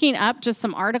was looking up just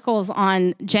some articles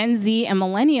on Gen Z and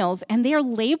millennials, and they are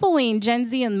labeling Gen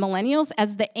Z and millennials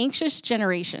as the anxious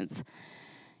generations.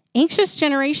 Anxious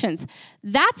generations.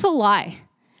 That's a lie.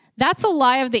 That's a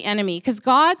lie of the enemy, because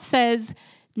God says,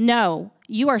 no,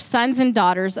 you are sons and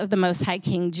daughters of the Most High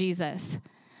King Jesus.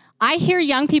 I hear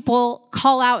young people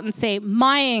call out and say,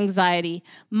 my anxiety,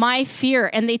 my fear,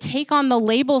 and they take on the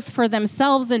labels for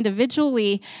themselves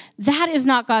individually. That is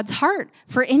not God's heart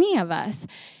for any of us.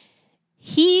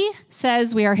 He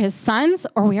says we are his sons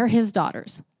or we are his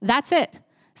daughters. That's it.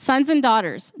 Sons and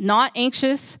daughters, not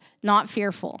anxious, not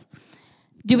fearful.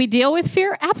 Do we deal with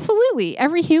fear? Absolutely.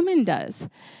 Every human does.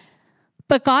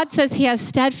 But God says he has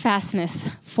steadfastness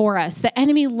for us. The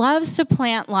enemy loves to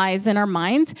plant lies in our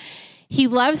minds. He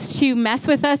loves to mess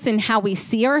with us in how we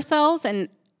see ourselves and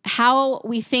how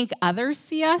we think others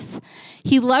see us.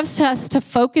 He loves us to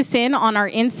focus in on our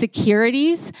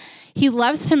insecurities. He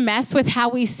loves to mess with how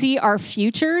we see our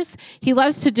futures. He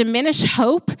loves to diminish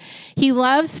hope. He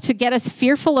loves to get us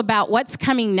fearful about what's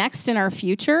coming next in our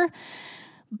future.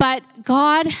 But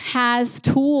God has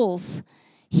tools.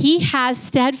 He has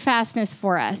steadfastness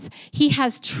for us. He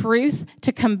has truth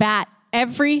to combat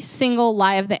every single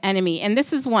lie of the enemy. And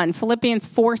this is one, Philippians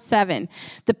 4:7.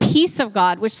 The peace of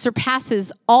God, which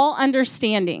surpasses all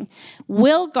understanding,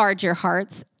 will guard your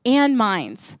hearts and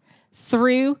minds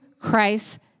through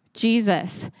Christ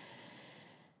Jesus.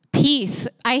 Peace.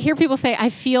 I hear people say, I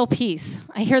feel peace.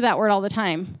 I hear that word all the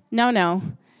time. No.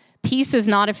 Peace is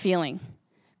not a feeling.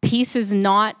 Peace is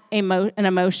not an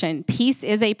emotion. Peace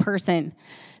is a person.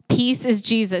 Peace is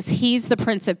Jesus. He's the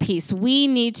Prince of Peace. We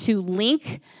need to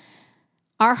link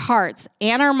our hearts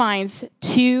and our minds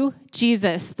to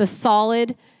Jesus, the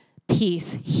solid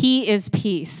peace. He is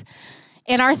peace.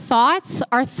 And our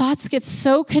thoughts get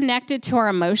so connected to our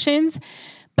emotions,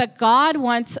 but God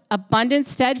wants abundant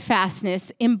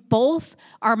steadfastness in both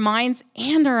our minds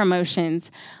and our emotions.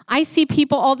 I see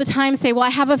people all the time say, well, I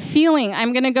have a feeling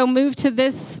I'm going to go move to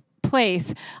this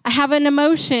place. I have an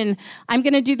emotion. I'm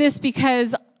going to do this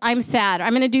because I'm sad.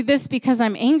 I'm going to do this because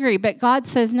I'm angry. But God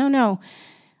says, no.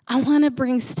 I want to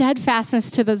bring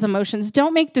steadfastness to those emotions.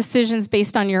 Don't make decisions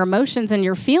based on your emotions and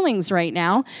your feelings right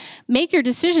now. Make your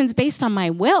decisions based on my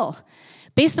will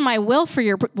for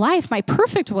your life, my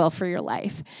perfect will for your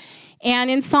life. And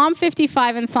in Psalm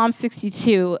 55 and Psalm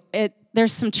 62,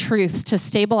 there's some truths to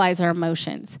stabilize our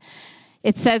emotions.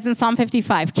 It says in Psalm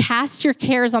 55, cast your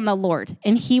cares on the Lord,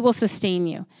 and he will sustain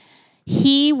you.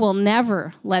 He will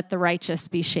never let the righteous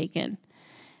be shaken.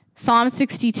 Psalm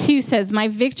 62 says, my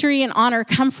victory and honor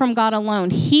come from God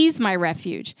alone. He's my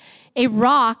refuge, a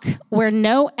rock where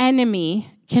no enemy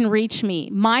can reach me.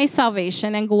 My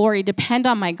salvation and glory depend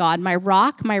on my God. My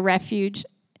rock, my refuge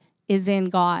is in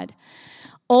God.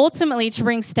 Ultimately, to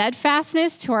bring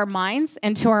steadfastness to our minds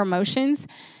and to our emotions,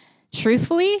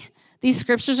 truthfully, these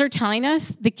scriptures are telling us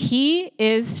the key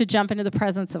is to jump into the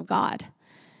presence of God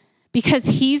because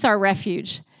he's our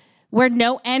refuge where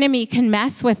no enemy can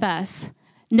mess with us.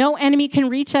 No enemy can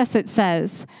reach us, it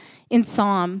says in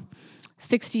Psalm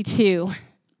 62.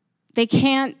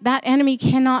 That enemy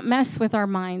cannot mess with our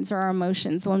minds or our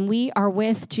emotions when we are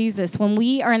with Jesus, when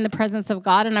we are in the presence of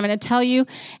God. And I'm going to tell you,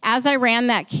 as I ran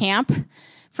that camp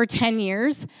for 10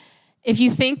 years, if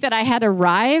you think that I had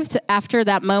arrived after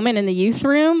that moment in the youth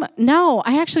room, no,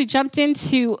 I actually jumped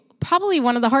into probably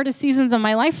one of the hardest seasons of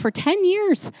my life for 10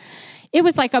 years. It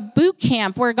was like a boot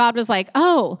camp where God was like,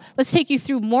 oh, let's take you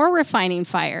through more refining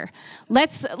fire.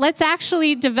 Let's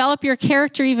actually develop your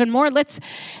character even more. Let's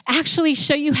actually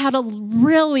show you how to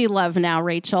really love now,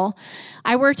 Rachel.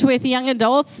 I worked with young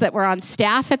adults that were on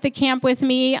staff at the camp with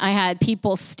me. I had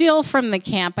people steal from the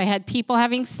camp. I had people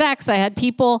having sex. I had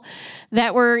people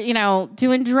that were,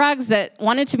 doing drugs that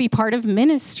wanted to be part of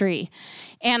ministry.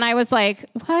 And I was like,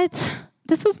 what?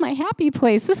 This was my happy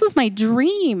place. This was my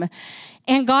dream.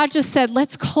 And God just said,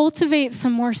 let's cultivate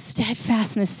some more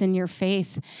steadfastness in your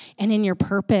faith and in your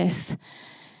purpose.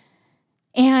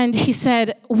 And he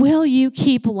said, will you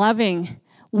keep loving?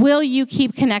 Will you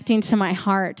keep connecting to my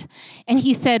heart? And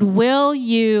he said, will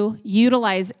you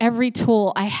utilize every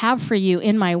tool I have for you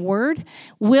in my word?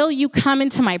 Will you come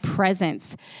into my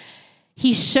presence?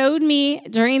 He showed me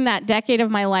during that decade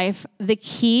of my life the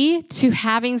key to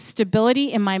having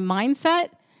stability in my mindset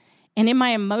and in my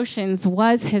emotions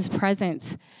was his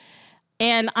presence.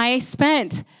 And I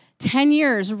spent 10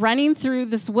 years running through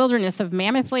this wilderness of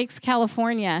Mammoth Lakes,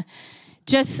 California,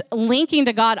 just linking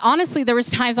to God. Honestly, there was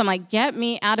times I'm like, get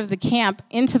me out of the camp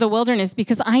into the wilderness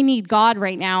because I need God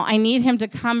right now. I need him to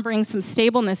come bring some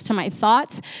stableness to my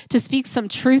thoughts, to speak some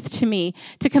truth to me,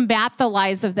 to combat the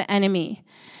lies of the enemy.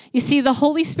 You see, the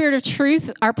Holy Spirit of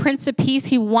truth, our Prince of Peace,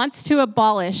 he wants to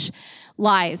abolish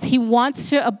lies. He wants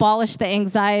to abolish the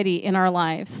anxiety in our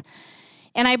lives.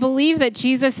 And I believe that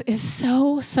Jesus is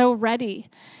so ready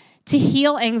to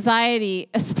heal anxiety,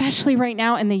 especially right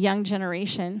now in the young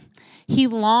generation. He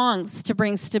longs to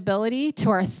bring stability to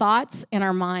our thoughts and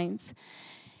our minds.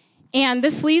 And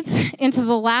this leads into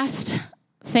the last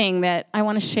thing that I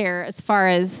want to share as far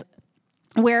as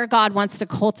where God wants to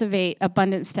cultivate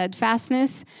abundant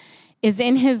steadfastness is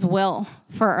in his will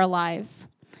for our lives.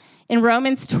 In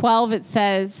Romans 12, it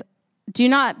says, do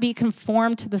not be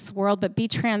conformed to this world, but be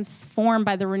transformed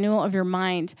by the renewal of your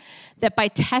mind, that by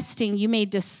testing you may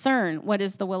discern what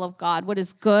is the will of God, what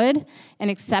is good and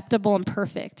acceptable and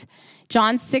perfect.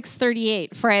 John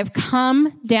 6:38, for I have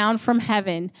come down from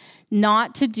heaven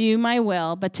not to do my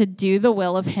will, but to do the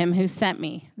will of him who sent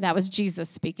me. That was Jesus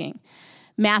speaking.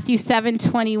 Matthew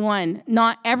 7:21,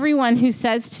 not everyone who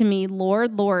says to me,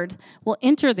 Lord, Lord, will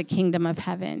enter the kingdom of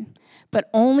heaven, but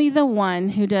only the one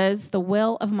who does the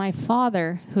will of my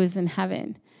Father who is in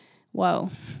heaven.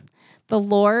 Whoa. The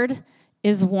Lord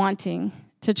is wanting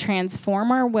to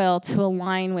transform our will to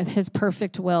align with his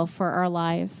perfect will for our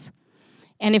lives.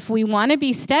 And if we want to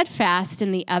be steadfast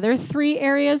in the other three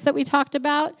areas that we talked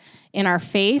about, in our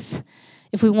faith,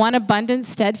 if we want abundant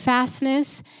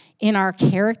steadfastness in our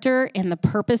character and the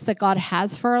purpose that God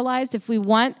has for our lives, if we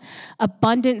want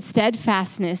abundant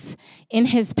steadfastness in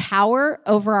his power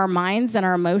over our minds and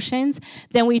our emotions,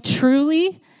 then we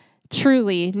truly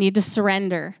need to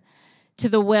surrender to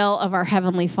the will of our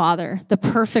Heavenly Father, the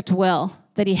perfect will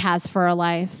that he has for our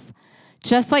lives.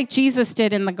 Just like Jesus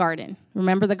did in the garden.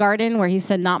 Remember the garden where he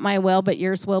said, not my will, but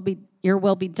your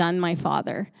will be done, my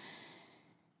Father.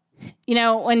 You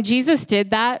know, when Jesus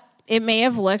did that, it may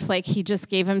have looked like he just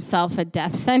gave himself a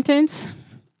death sentence.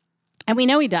 And we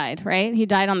know he died, right? He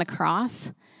died on the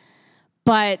cross.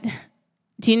 But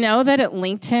do you know that it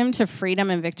linked him to freedom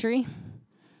and victory?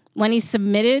 When he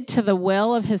submitted to the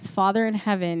will of his Father in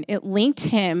heaven, it linked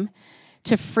him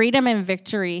to freedom and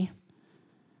victory.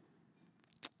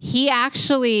 He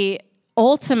actually,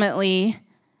 ultimately,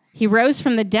 he rose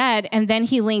from the dead, and then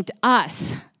he linked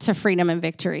us to freedom and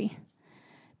victory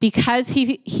because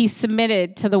he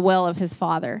submitted to the will of his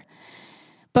Father.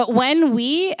 But when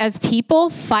we as people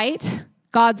fight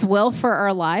God's will for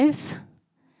our lives,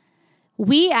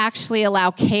 we actually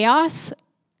allow chaos,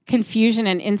 confusion,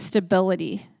 and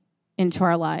instability into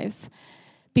our lives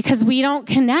because we don't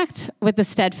connect with the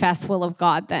steadfast will of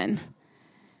God then.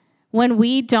 When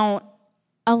we don't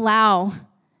allow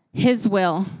his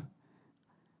will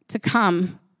to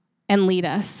come and lead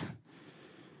us.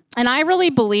 And I really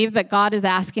believe that God is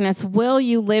asking us, will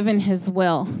you live in his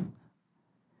will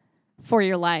for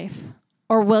your life?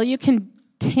 Or will you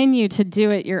continue to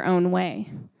do it your own way?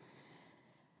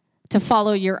 To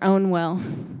follow your own will?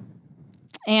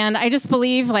 And I just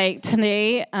believe like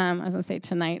today, I was going to say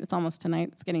tonight, it's almost tonight,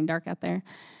 it's getting dark out there.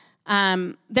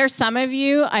 There's some of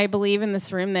you, I believe in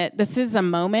this room, that this is a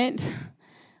moment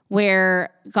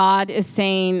where God is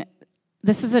saying,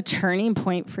 this is a turning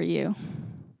point for you.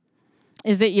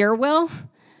 Is it your will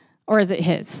or is it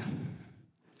his?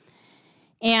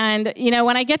 And, you know,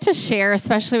 when I get to share,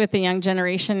 especially with the young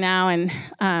generation now, and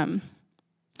I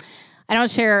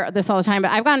don't share this all the time,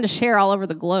 but I've gotten to share all over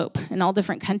the globe in all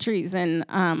different countries. And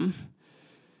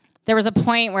there was a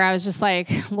point where I was just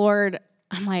like, Lord,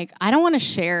 I'm like, I don't want to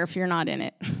share if you're not in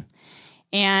it.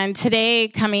 And today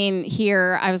coming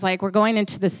here, I was like, we're going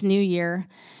into this new year.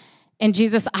 And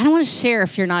Jesus, I don't want to share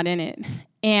if you're not in it.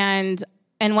 And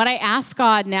what I ask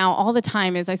God now all the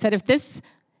time is, I said, if this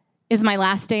is my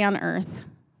last day on earth,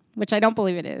 which I don't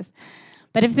believe it is,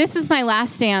 but if this is my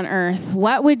last day on earth,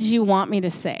 what would you want me to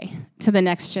say to the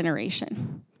next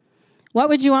generation? What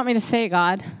would you want me to say,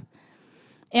 God?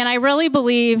 And I really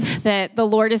believe that the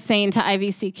Lord is saying to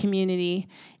IVC community,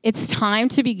 it's time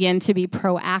to begin to be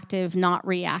proactive, not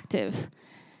reactive.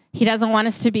 He doesn't want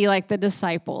us to be like the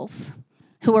disciples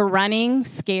who are running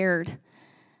scared.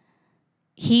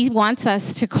 He wants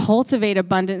us to cultivate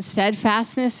abundant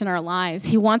steadfastness in our lives.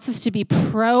 He wants us to be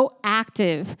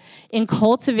proactive in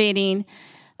cultivating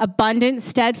abundant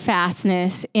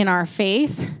steadfastness in our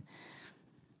faith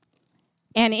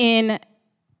and in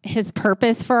his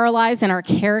purpose for our lives and our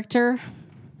character.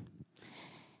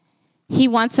 He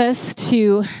wants us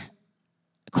to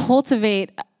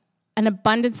cultivate an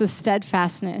abundance of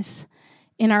steadfastness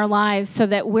in our lives so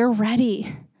that we're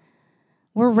ready.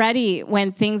 We're ready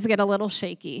when things get a little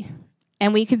shaky,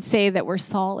 and we could say that we're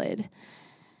solid.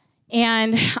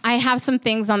 And I have some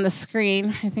things on the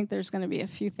screen. I think there's going to be a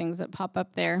few things that pop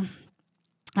up there.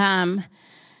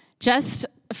 Just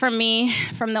from me,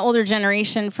 from the older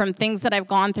generation, from things that I've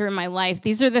gone through in my life,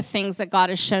 these are the things that God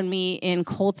has shown me in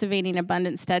cultivating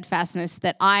abundant steadfastness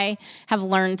that I have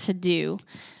learned to do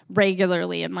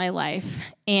regularly in my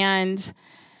life and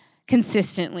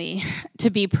consistently to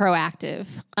be proactive.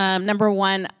 Number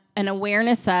one, an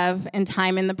awareness of and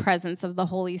time in the presence of the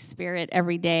Holy Spirit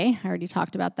every day. I already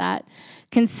talked about that.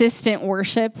 Consistent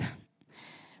worship.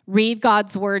 Read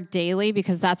God's word daily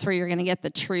because that's where you're going to get the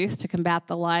truth to combat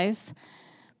the lies.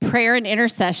 Prayer and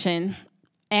intercession,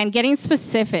 and getting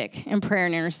specific in prayer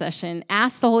and intercession.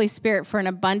 Ask the Holy Spirit for an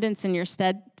abundance in your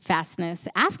steadfastness.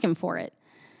 Ask him for it.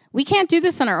 We can't do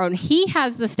this on our own. He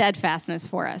has the steadfastness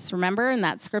for us. Remember in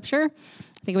that scripture?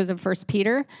 I think it was in 1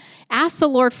 Peter. Ask the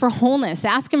Lord for wholeness.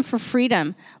 Ask him for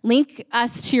freedom. Link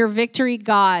us to your victory,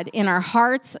 God, in our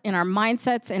hearts, in our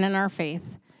mindsets, and in our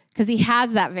faith, because he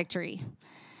has that victory.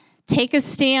 Take a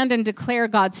stand and declare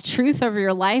God's truth over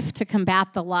your life to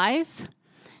combat the lies.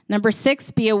 Number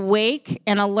 6, be awake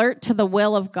and alert to the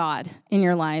will of God in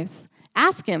your lives.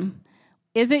 Ask him,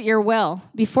 is it your will?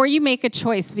 Before you make a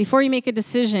choice, before you make a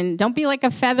decision, don't be like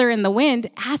a feather in the wind.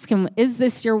 Ask him, is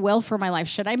this your will for my life?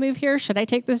 Should I move here? Should I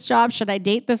take this job? Should I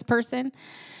date this person?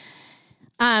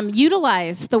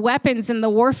 Utilize the weapons in the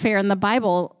warfare in the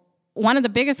Bible. One of the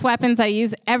biggest weapons I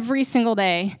use every single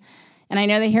day, and I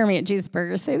know they hear me at Jesus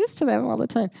Burger say this to them all the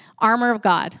time, armor of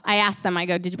God. I ask them, I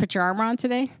go, did you put your armor on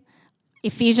today?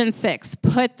 Ephesians 6,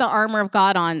 put the armor of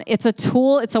God on. It's a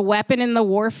tool, it's a weapon in the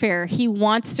warfare. He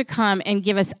wants to come and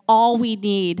give us all we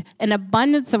need, an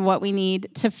abundance of what we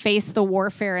need to face the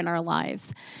warfare in our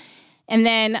lives. And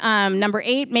then number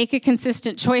 8, make a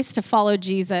consistent choice to follow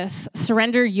Jesus.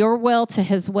 Surrender your will to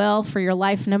his will for your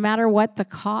life, no matter what the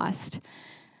cost.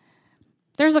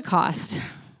 There's a cost,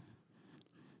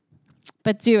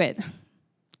 but do it.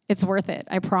 It's worth it,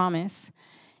 I promise.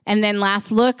 And then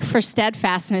last, look for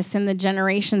steadfastness in the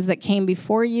generations that came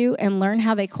before you and learn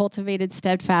how they cultivated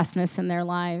steadfastness in their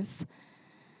lives.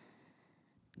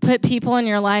 Put people in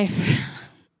your life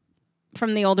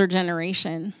from the older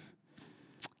generation.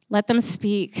 Let them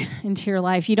speak into your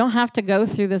life. You don't have to go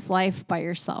through this life by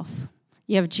yourself.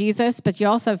 You have Jesus, but you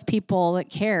also have people that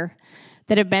care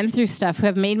that have been through stuff, who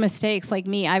have made mistakes like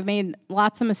me. I've made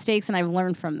lots of mistakes, and I've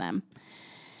learned from them.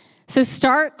 So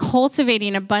start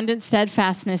cultivating abundant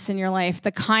steadfastness in your life,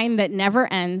 the kind that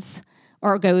never ends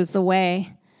or goes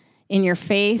away, in your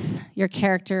faith, your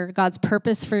character, God's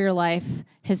purpose for your life,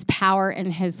 his power,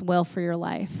 and his will for your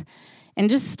life. And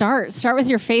just start with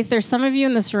your faith. There's some of you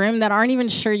in this room that aren't even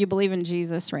sure you believe in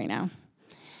Jesus right now.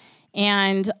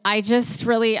 And I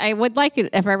would like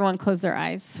it if everyone closed their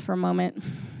eyes for a moment.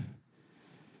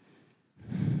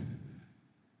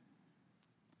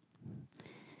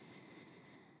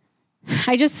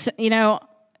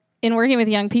 In working with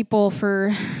young people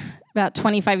for about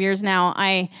 25 years now,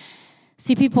 I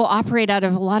see people operate out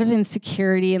of a lot of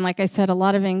insecurity and, like I said, a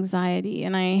lot of anxiety.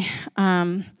 And I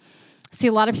see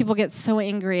a lot of people get so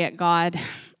angry at God,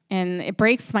 and it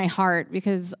breaks my heart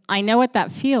because I know what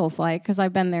that feels like because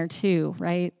I've been there too,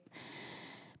 right?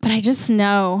 But I just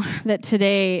know that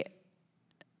today,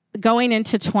 going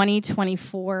into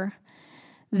 2024,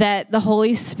 that the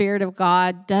Holy Spirit of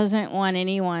God doesn't want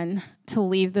anyone to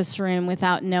leave this room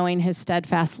without knowing his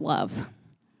steadfast love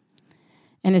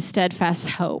and his steadfast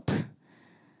hope.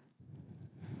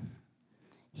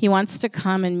 He wants to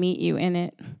come and meet you in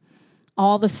it.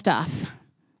 All the stuff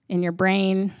in your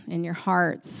brain, in your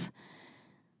hearts.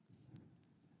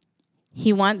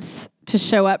 He wants to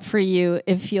show up for you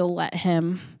if you'll let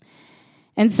him.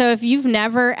 And so if you've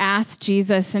never asked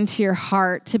Jesus into your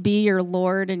heart to be your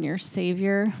Lord and your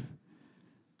Savior,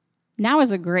 now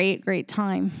is a great, great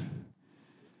time.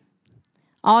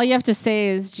 All you have to say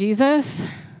is, Jesus,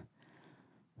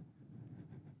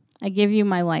 I give you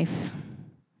my life.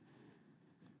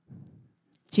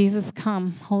 Jesus,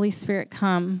 come. Holy Spirit,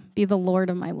 come. Be the Lord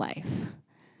of my life.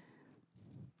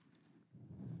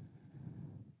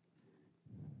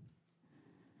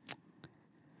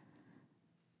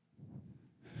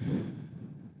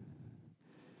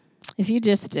 If you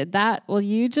just did that, will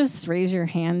you just raise your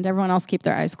hand? Everyone else keep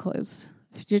their eyes closed.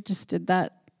 If you just did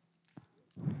that.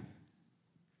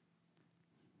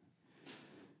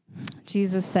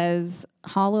 Jesus says,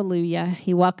 hallelujah.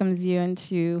 He welcomes you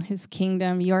into his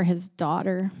kingdom. You're his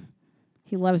daughter.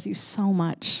 He loves you so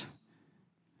much.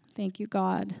 Thank you,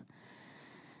 God.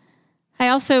 I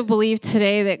also believe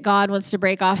today that God wants to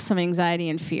break off some anxiety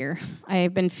and fear.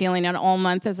 I've been feeling it all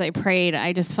month as I prayed.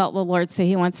 I just felt the Lord say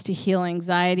he wants to heal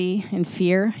anxiety and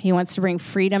fear. He wants to bring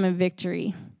freedom and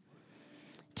victory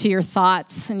to your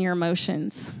thoughts and your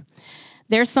emotions.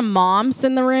 There's some moms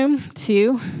in the room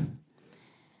too.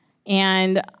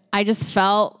 And I just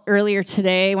felt earlier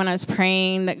today when I was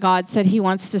praying that God said he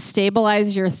wants to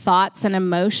stabilize your thoughts and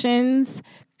emotions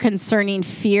concerning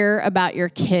fear about your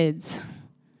kids.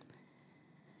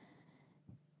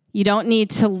 You don't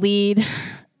need to lead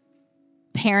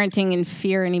parenting in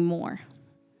fear anymore.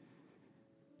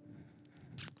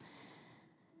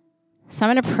 So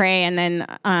I'm going to pray, and then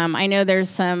I know there's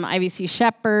some IBC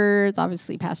shepherds,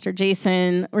 obviously Pastor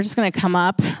Jason. We're just going to come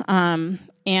up.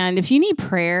 And if you need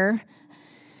prayer,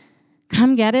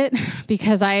 come get it,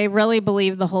 because I really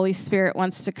believe the Holy Spirit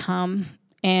wants to come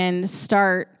and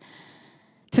start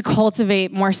to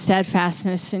cultivate more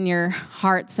steadfastness in your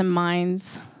hearts and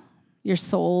minds, your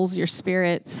souls, your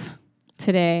spirits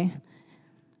today.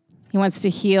 He wants to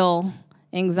heal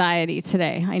anxiety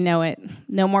today. I know it.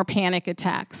 No more panic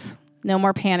attacks. No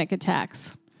more panic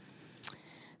attacks.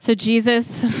 So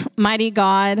Jesus, mighty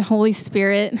God, Holy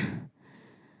Spirit,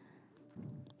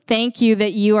 thank you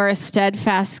that you are a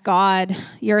steadfast God.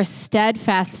 You're a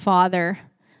steadfast Father.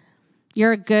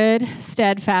 You're a good,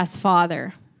 steadfast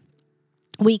Father.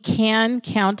 We can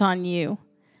count on you.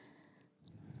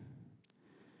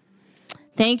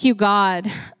 Thank you, God,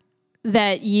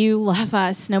 that you love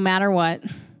us no matter what.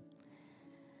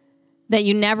 That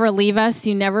you never leave us,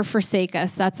 you never forsake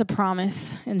us. That's a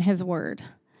promise in his word.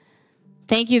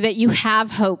 Thank you that you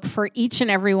have hope for each and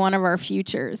every one of our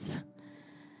futures.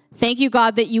 Thank you,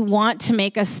 God, that you want to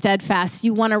make us steadfast.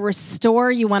 You want to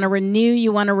restore, you want to renew,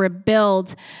 you want to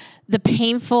rebuild the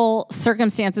painful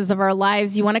circumstances of our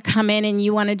lives. You want to come in and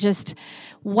you want to just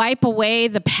wipe away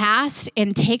the past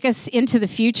and take us into the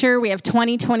future. We have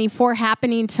 2024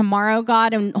 happening tomorrow,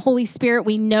 God, and Holy Spirit,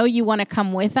 we know you want to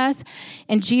come with us.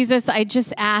 And Jesus, I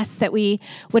just ask that we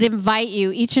would invite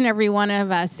you, each and every one of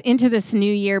us, into this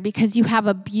new year, because you have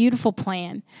a beautiful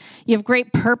plan. You have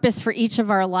great purpose for each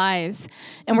of our lives.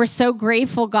 And we're so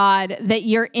grateful, God, that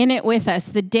you're in it with us.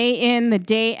 The day in, the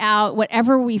day out,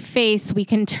 whatever we face, we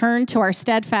can turn to our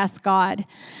steadfast God,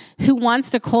 who wants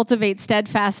to cultivate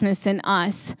steadfastness in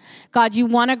us. God, you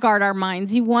want to guard our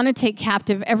minds. You want to take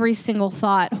captive every single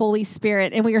thought, Holy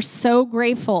Spirit. And we are so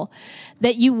grateful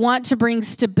that you want to bring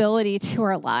stability to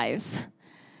our lives.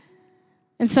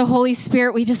 And so, Holy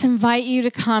Spirit, we just invite you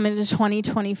to come into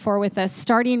 2024 with us,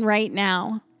 starting right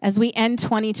now. As we end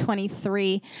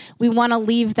 2023, we want to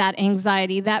leave that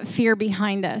anxiety, that fear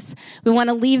behind us. We want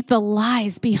to leave the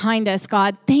lies behind us,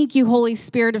 God. Thank you, Holy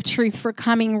Spirit of truth, for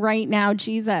coming right now,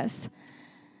 Jesus.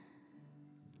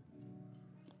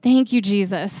 Thank you,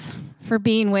 Jesus, for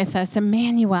being with us.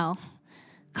 Emmanuel,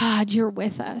 God, you're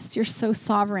with us. You're so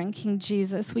sovereign, King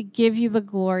Jesus. We give you the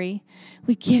glory.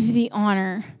 We give you the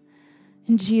honor.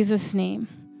 In Jesus' name,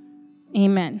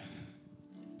 amen.